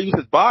knows how to use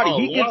his body.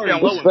 He gets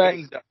down low and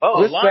things.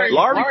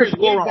 Lauri could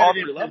score on all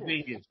 3 levels.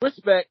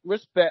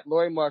 Respect,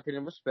 Lauri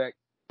Markkanen, respect.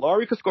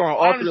 Lauri could score on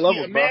all 3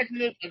 levels,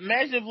 imagine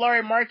if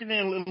Lauri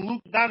Markkanen and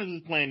Luka Doncic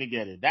was playing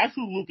together. That's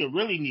who Luka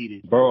really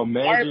needed. Bro,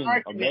 imagine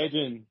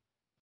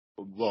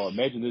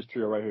this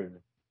trio right here.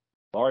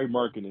 Larry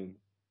Markkinen,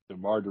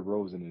 DeMar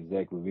DeRozan, and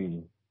Zach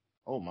LaVine.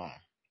 Oh my.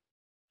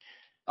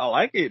 I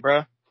like it,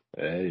 bro.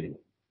 Hey.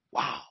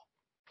 Wow.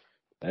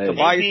 Hey.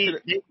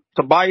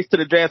 Tobias to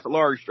the Jazz for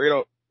Larry, straight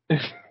up.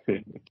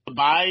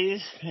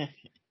 Tobias.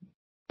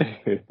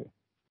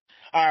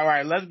 All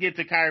right, let's get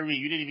to Kyrie.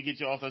 You didn't even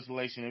get your All-Star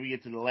selection, and we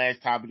get to the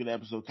last topic of the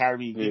episode.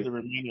 Kyrie, get the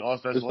remaining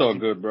All-Star selection. It's all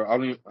good, bro. I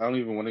don't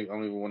even want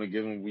to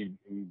give him. We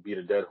beat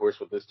a dead horse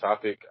with this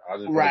topic. I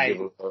just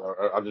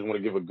want to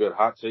give a good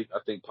hot take. I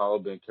think Paolo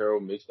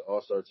Banchero makes the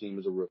All-Star team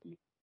as a rookie.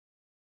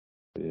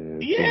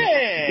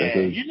 Yeah,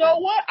 you know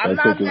what? I'm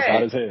not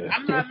mad.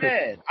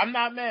 I'm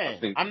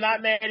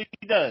not mad if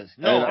he does.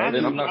 No,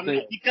 I'm not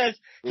because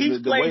he's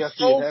played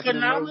so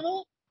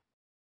phenomenal.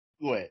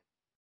 Go ahead.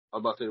 I'm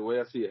about to say the way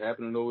I see it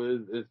happening though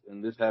is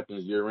and this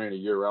happens year in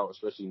and year out,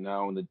 especially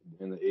now in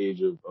the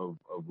age of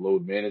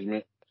load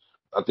management.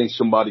 I think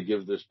somebody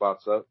gives their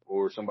spots up,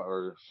 or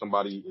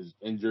somebody is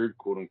injured,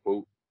 quote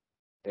unquote,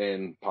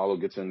 and Paolo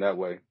gets in that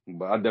way.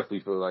 But I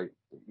definitely feel like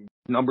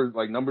numbers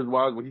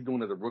wise, what he's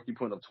doing as a rookie,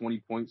 putting up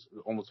 20 points,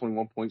 almost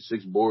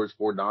 21.6 boards,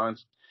 4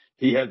 dimes.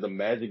 He has the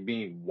magic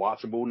being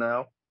watchable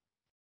now,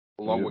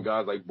 along with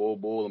guys like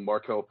Bol and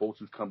Markelle Fultz,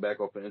 who's come back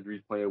off of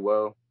injuries playing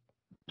well.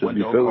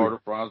 Wendell Carter,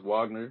 Franz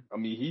Wagner. I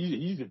mean,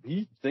 he's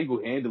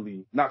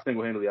not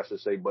single-handedly, I should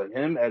say, but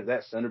him as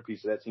that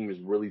centerpiece of that team is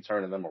really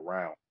turning them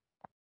around.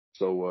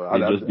 So they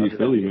just beat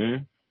Philly,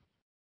 man.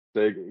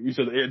 You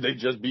said they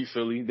just beat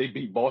Philly. They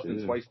beat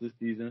Boston twice this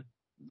season.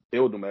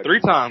 Killed them 3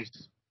 times.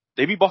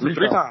 They beat Boston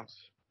 3 times.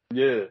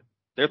 Yeah,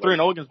 they're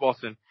 3-0 against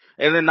Boston.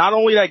 And then not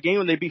only that game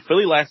when they beat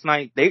Philly last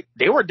night, they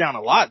were down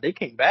a lot. They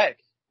came back.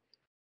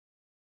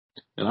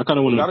 And I kind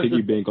of want to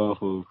piggyback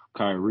off of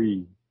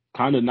Kyrie.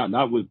 Kind of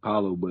not with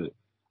Paolo, but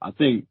I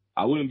think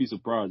I wouldn't be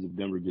surprised if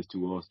Denver gets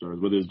 2 All-Stars,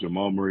 whether it's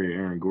Jamal Murray or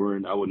Aaron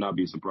Gordon. I would not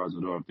be surprised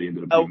at all if they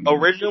ended up.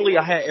 Originally,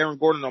 I had Aaron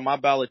Gordon on my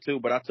ballot too,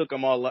 but I took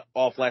him all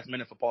off last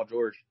minute for Paul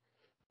George.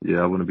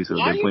 Yeah, I wouldn't be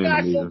surprised. Why you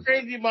guys so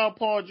crazy about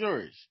Paul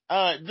George?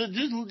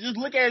 Just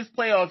look at his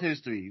playoff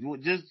history. Bro,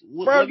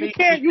 you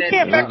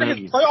can't factor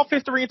his playoff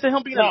history into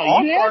him being an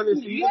All-Star this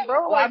season,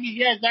 bro. I mean,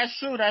 yes, that's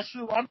true.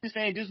 I'm just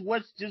saying,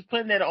 just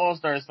putting that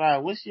All-Star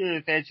aside. What's your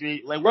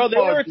infatuation? Like, bro, they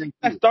were a team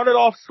that started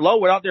off slow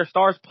without their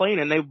stars playing,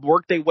 and they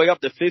worked their way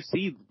up to 5th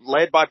seed,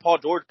 led by Paul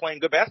George playing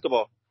good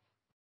basketball.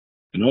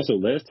 And also,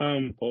 last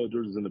time Paul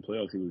George was in the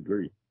playoffs, he was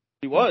great.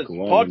 He was.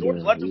 Paul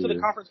George led them to the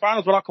conference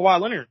finals without Kawhi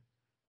Leonard.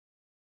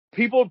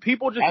 People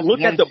just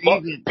look at the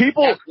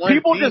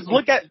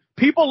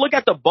look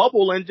at the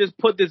bubble and just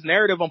put this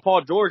narrative on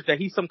Paul George that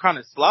he's some kind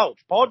of slouch.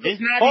 Paul George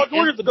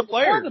is a good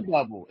player.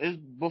 It's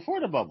before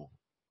the bubble.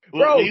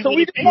 Bro, so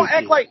we gonna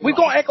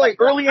act like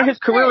early in his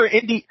career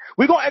in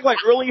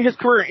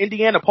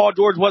Indiana, Paul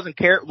George wasn't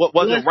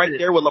right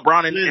there with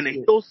LeBron and the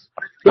Heels.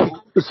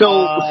 So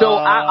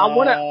I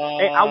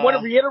want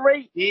to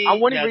reiterate.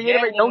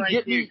 Don't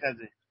get me.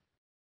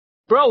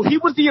 Bro, he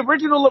was the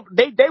original.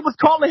 They was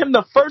calling him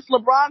the first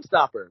LeBron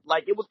stopper.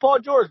 Like, it was Paul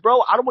George, bro.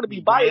 I don't want to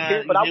be biased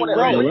here, but I want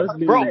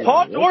to. Bro,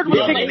 Paul George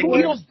was taking the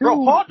Heatles.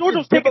 Bro, Paul George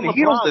was taking the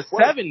Heatles to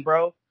 7,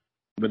 bro.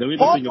 But then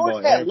Paul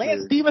George had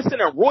Lance Stevenson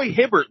and Roy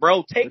Hibbert,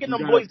 bro, taking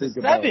them boys to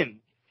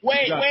 7.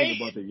 Wait.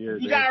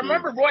 You gotta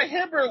remember, Roy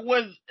Hibbert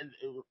was.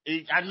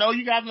 I know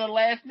you guys gonna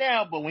laugh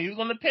now, but when he was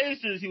on the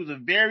Pacers, he was a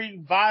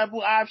very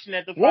viable option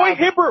at the. Roy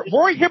Hibbert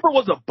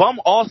was a bum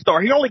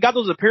All-Star. He only got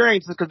those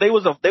appearances because they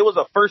was a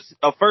first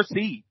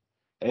seed.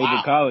 Hey,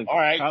 but Colin, all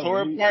right,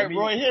 tore apart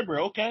Roy Hibbert.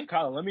 Okay,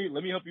 Colin,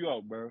 let me help you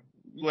out, bro.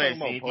 You talking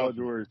about Paul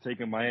George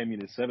taking Miami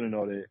to 7 and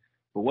all that,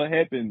 but what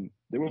happened?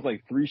 There was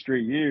like 3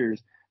 straight years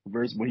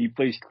versus when he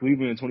faced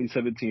Cleveland in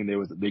 2017.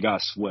 They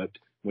got swept.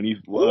 When he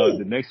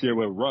the next year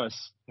with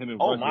Russ, him and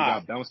Russ, they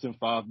got bounced in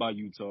 5 by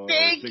Utah.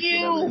 Thank you.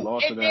 They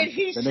lost to them.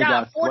 Then they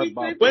got swept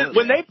by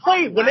when they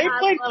played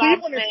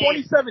Cleveland in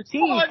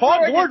 2017,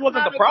 Paul George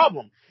wasn't the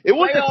problem. It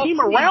was the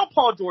team around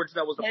Paul George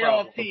that was the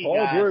problem.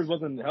 Paul George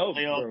wasn't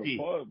helping.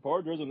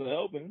 Paul George wasn't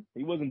helping.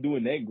 He wasn't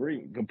doing that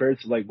great compared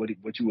to like what you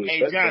would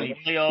expect. Hey Johnny,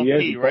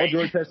 Paul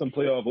George had some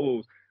playoff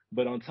woes,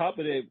 but on top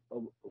of that,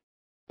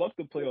 fuck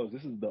the playoffs.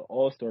 This is the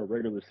All-Star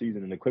regular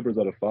season, and the Clippers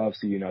are the 5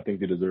 seed, and I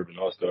think they deserve an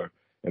All-Star.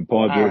 And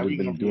Paul George has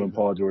been doing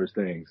Paul George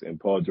things, and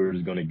Paul George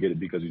is going to get it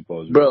because he's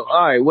Paul George. Bro,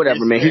 all right,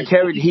 whatever, man. He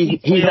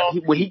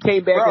when he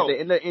came back at the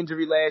end of the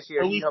injury last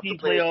year, he helped the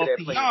players to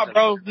that place.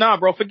 Nah,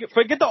 bro.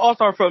 Forget the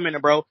All-Star for a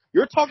minute, bro.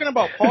 You're talking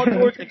about Paul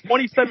George in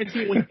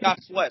 2017 when he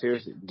got swept.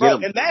 Seriously,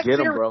 in that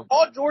series,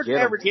 Paul George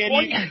averaged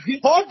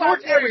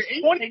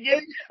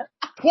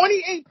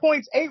 28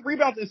 points, 8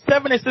 rebounds, and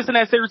 7 assists in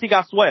that series. He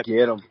got swept.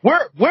 Get him.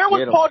 Where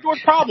was Paul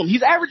George's problem?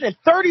 He's averaging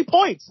 30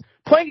 points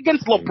playing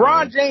against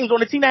LeBron James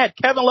on a team that had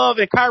Kevin Love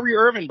and Kyrie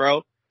Irving,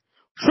 bro.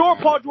 Sure,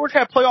 Paul George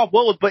had playoff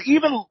woes, but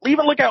even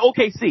look at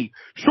OKC.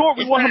 Sure,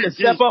 we want him to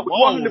step up. We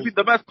want him to be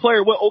the best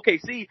player with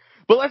OKC.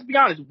 But let's be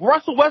honest,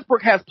 Russell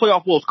Westbrook has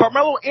playoff woes.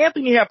 Carmelo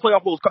Anthony had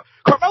playoff woes.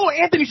 Carmelo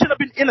Anthony should have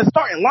been in the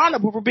starting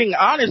lineup, if we're being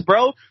honest,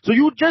 bro. So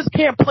you just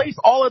can't place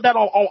all of that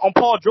on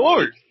Paul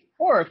George.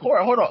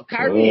 Corey, hold on.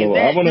 Kyrie,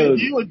 Oh,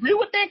 do you agree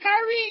with that,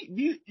 Kyrie?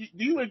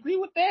 Do you agree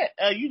with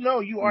that? You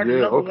are the Yeah,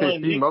 number okay, one.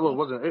 Steve Melo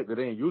wasn't it. They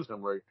didn't use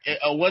him right.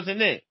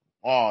 Wasn't it?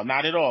 Oh,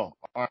 not at all.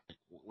 All right.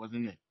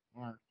 Wasn't it?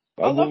 All right.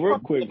 I love real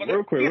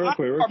Carmelo,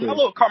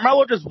 quick.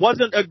 Carmelo just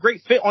wasn't a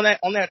great fit on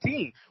that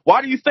team.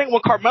 Why do you think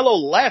when Carmelo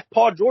left,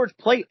 Paul George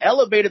played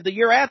elevated the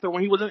year after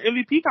when he was in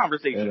MVP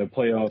conversation? In the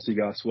playoffs, he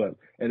got swept.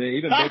 And then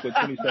even back with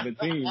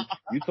 2017,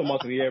 you talking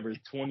about he averaged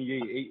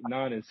 28, 8,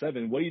 9, and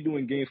 7. What do you do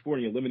in game 4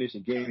 in the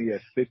elimination game? He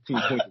had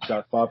 15 points and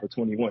shot 5 for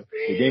 21.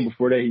 The game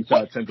before that, he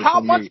shot 10 for 28.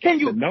 How much can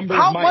you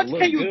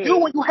do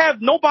when you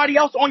have nobody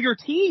else on your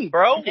team,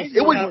 bro?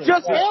 It was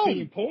just 16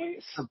 him.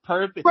 points.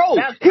 Perfect. Bro,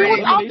 he was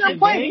out there elimination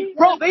playing. game?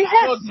 Bro, they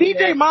had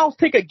CJ Miles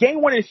take a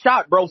game-winning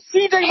shot, bro.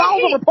 CJ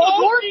Miles over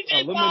Paul George?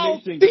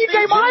 Elimination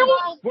CJ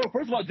Miles? Well,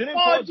 first of all, didn't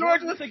Paul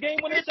George miss a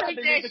game-winning shot?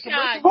 They made the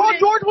commercial. Paul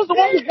George was the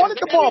one who wanted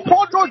the ball.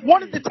 Paul George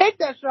wanted to take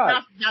that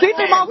shot.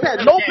 CJ Miles had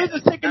no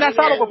business taking that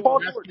shot over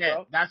Paul George,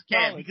 bro. That's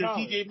cat because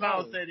CJ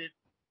Miles said it.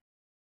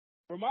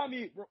 Remind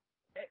me,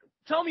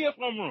 tell me if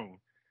I'm wrong.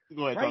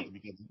 Go ahead, Right?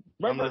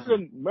 talk to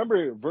me.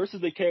 Remember versus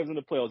the Cavs in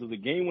the playoffs, it was a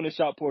game-winning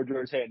shot Paul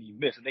George had and he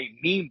missed, and they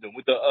memed him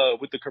with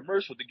the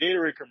commercial, the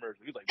Gatorade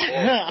commercial. He was like,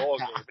 ball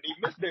game, but he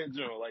missed that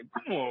joint. Like,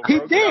 come on,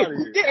 bro. He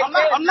did.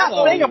 I'm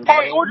not saying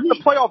Paul George is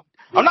a playoff.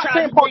 I'm not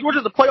saying Paul George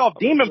is a playoff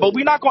demon, but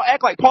we're not gonna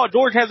act like Paul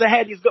George hasn't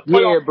had these good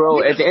playoffs. Yeah,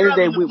 bro. At the end of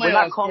the day, we're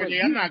not calling.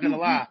 I'm not gonna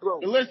lie.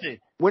 Bro, But listen,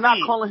 we're not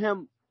calling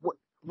him.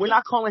 We're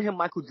not calling him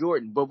Michael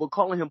Jordan, but we're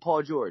calling him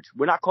Paul George.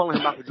 We're not calling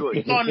him Michael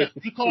Jordan.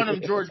 you calling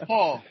him George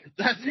Paul.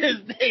 That's his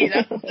name.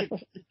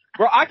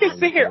 Bro, I can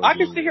sit here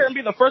and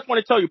be the first one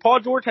to tell you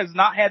Paul George has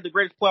not had the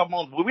greatest playoff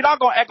moments, but we're not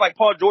gonna act like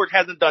Paul George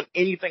hasn't done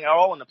anything at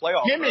all in the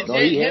playoffs.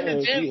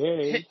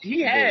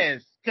 He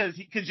has.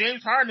 Because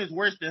James Harden is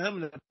worse than him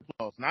in the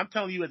playoffs. And I'm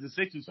telling you as a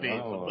Sixers fan.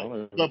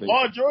 But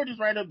Paul George is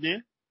right up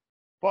there.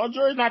 Paul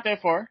George is not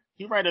that far.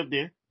 He's right up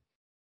there.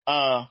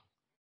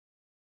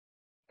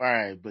 All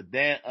right, but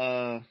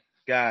that,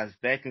 guys,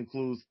 that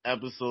concludes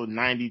episode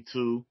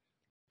 92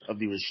 of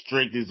the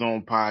Restricted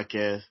Zone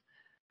podcast.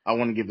 I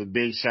want to give a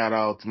big shout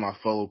out to my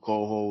fellow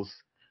co-hosts,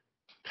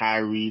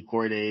 Kyrie,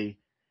 Corday,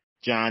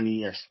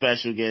 Johnny, our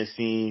special guest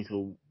scenes,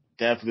 who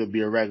definitely will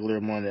be a regular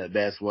among the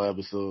basketball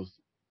episodes.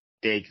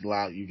 Thanks a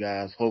lot, you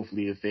guys.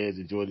 Hopefully the fans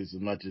enjoyed this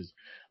as much as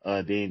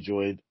they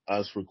enjoyed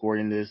us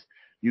recording this.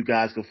 You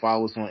guys can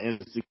follow us on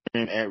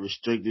Instagram at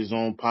Restricted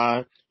Zone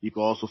Pod. You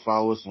can also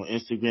follow us on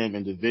Instagram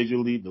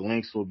individually. The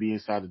links will be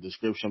inside the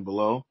description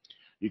below.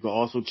 You can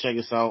also check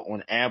us out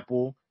on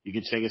Apple. You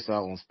can check us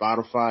out on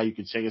Spotify. You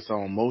can check us out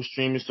on most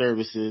streaming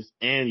services.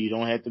 And you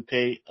don't have to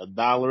pay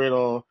 $1 at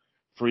all.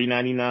 Free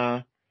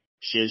 99.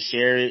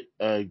 Share it.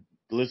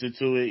 Listen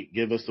to it.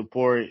 Give us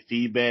support,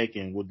 feedback,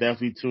 and we'll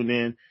definitely tune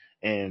in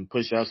and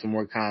push out some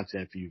more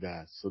content for you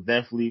guys. So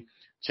definitely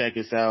check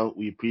us out.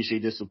 We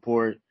appreciate the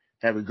support.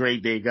 Have a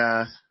great day,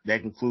 guys.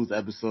 That concludes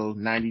episode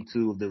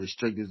 92 of the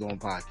Restricted Zone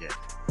podcast.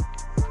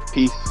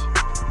 Peace.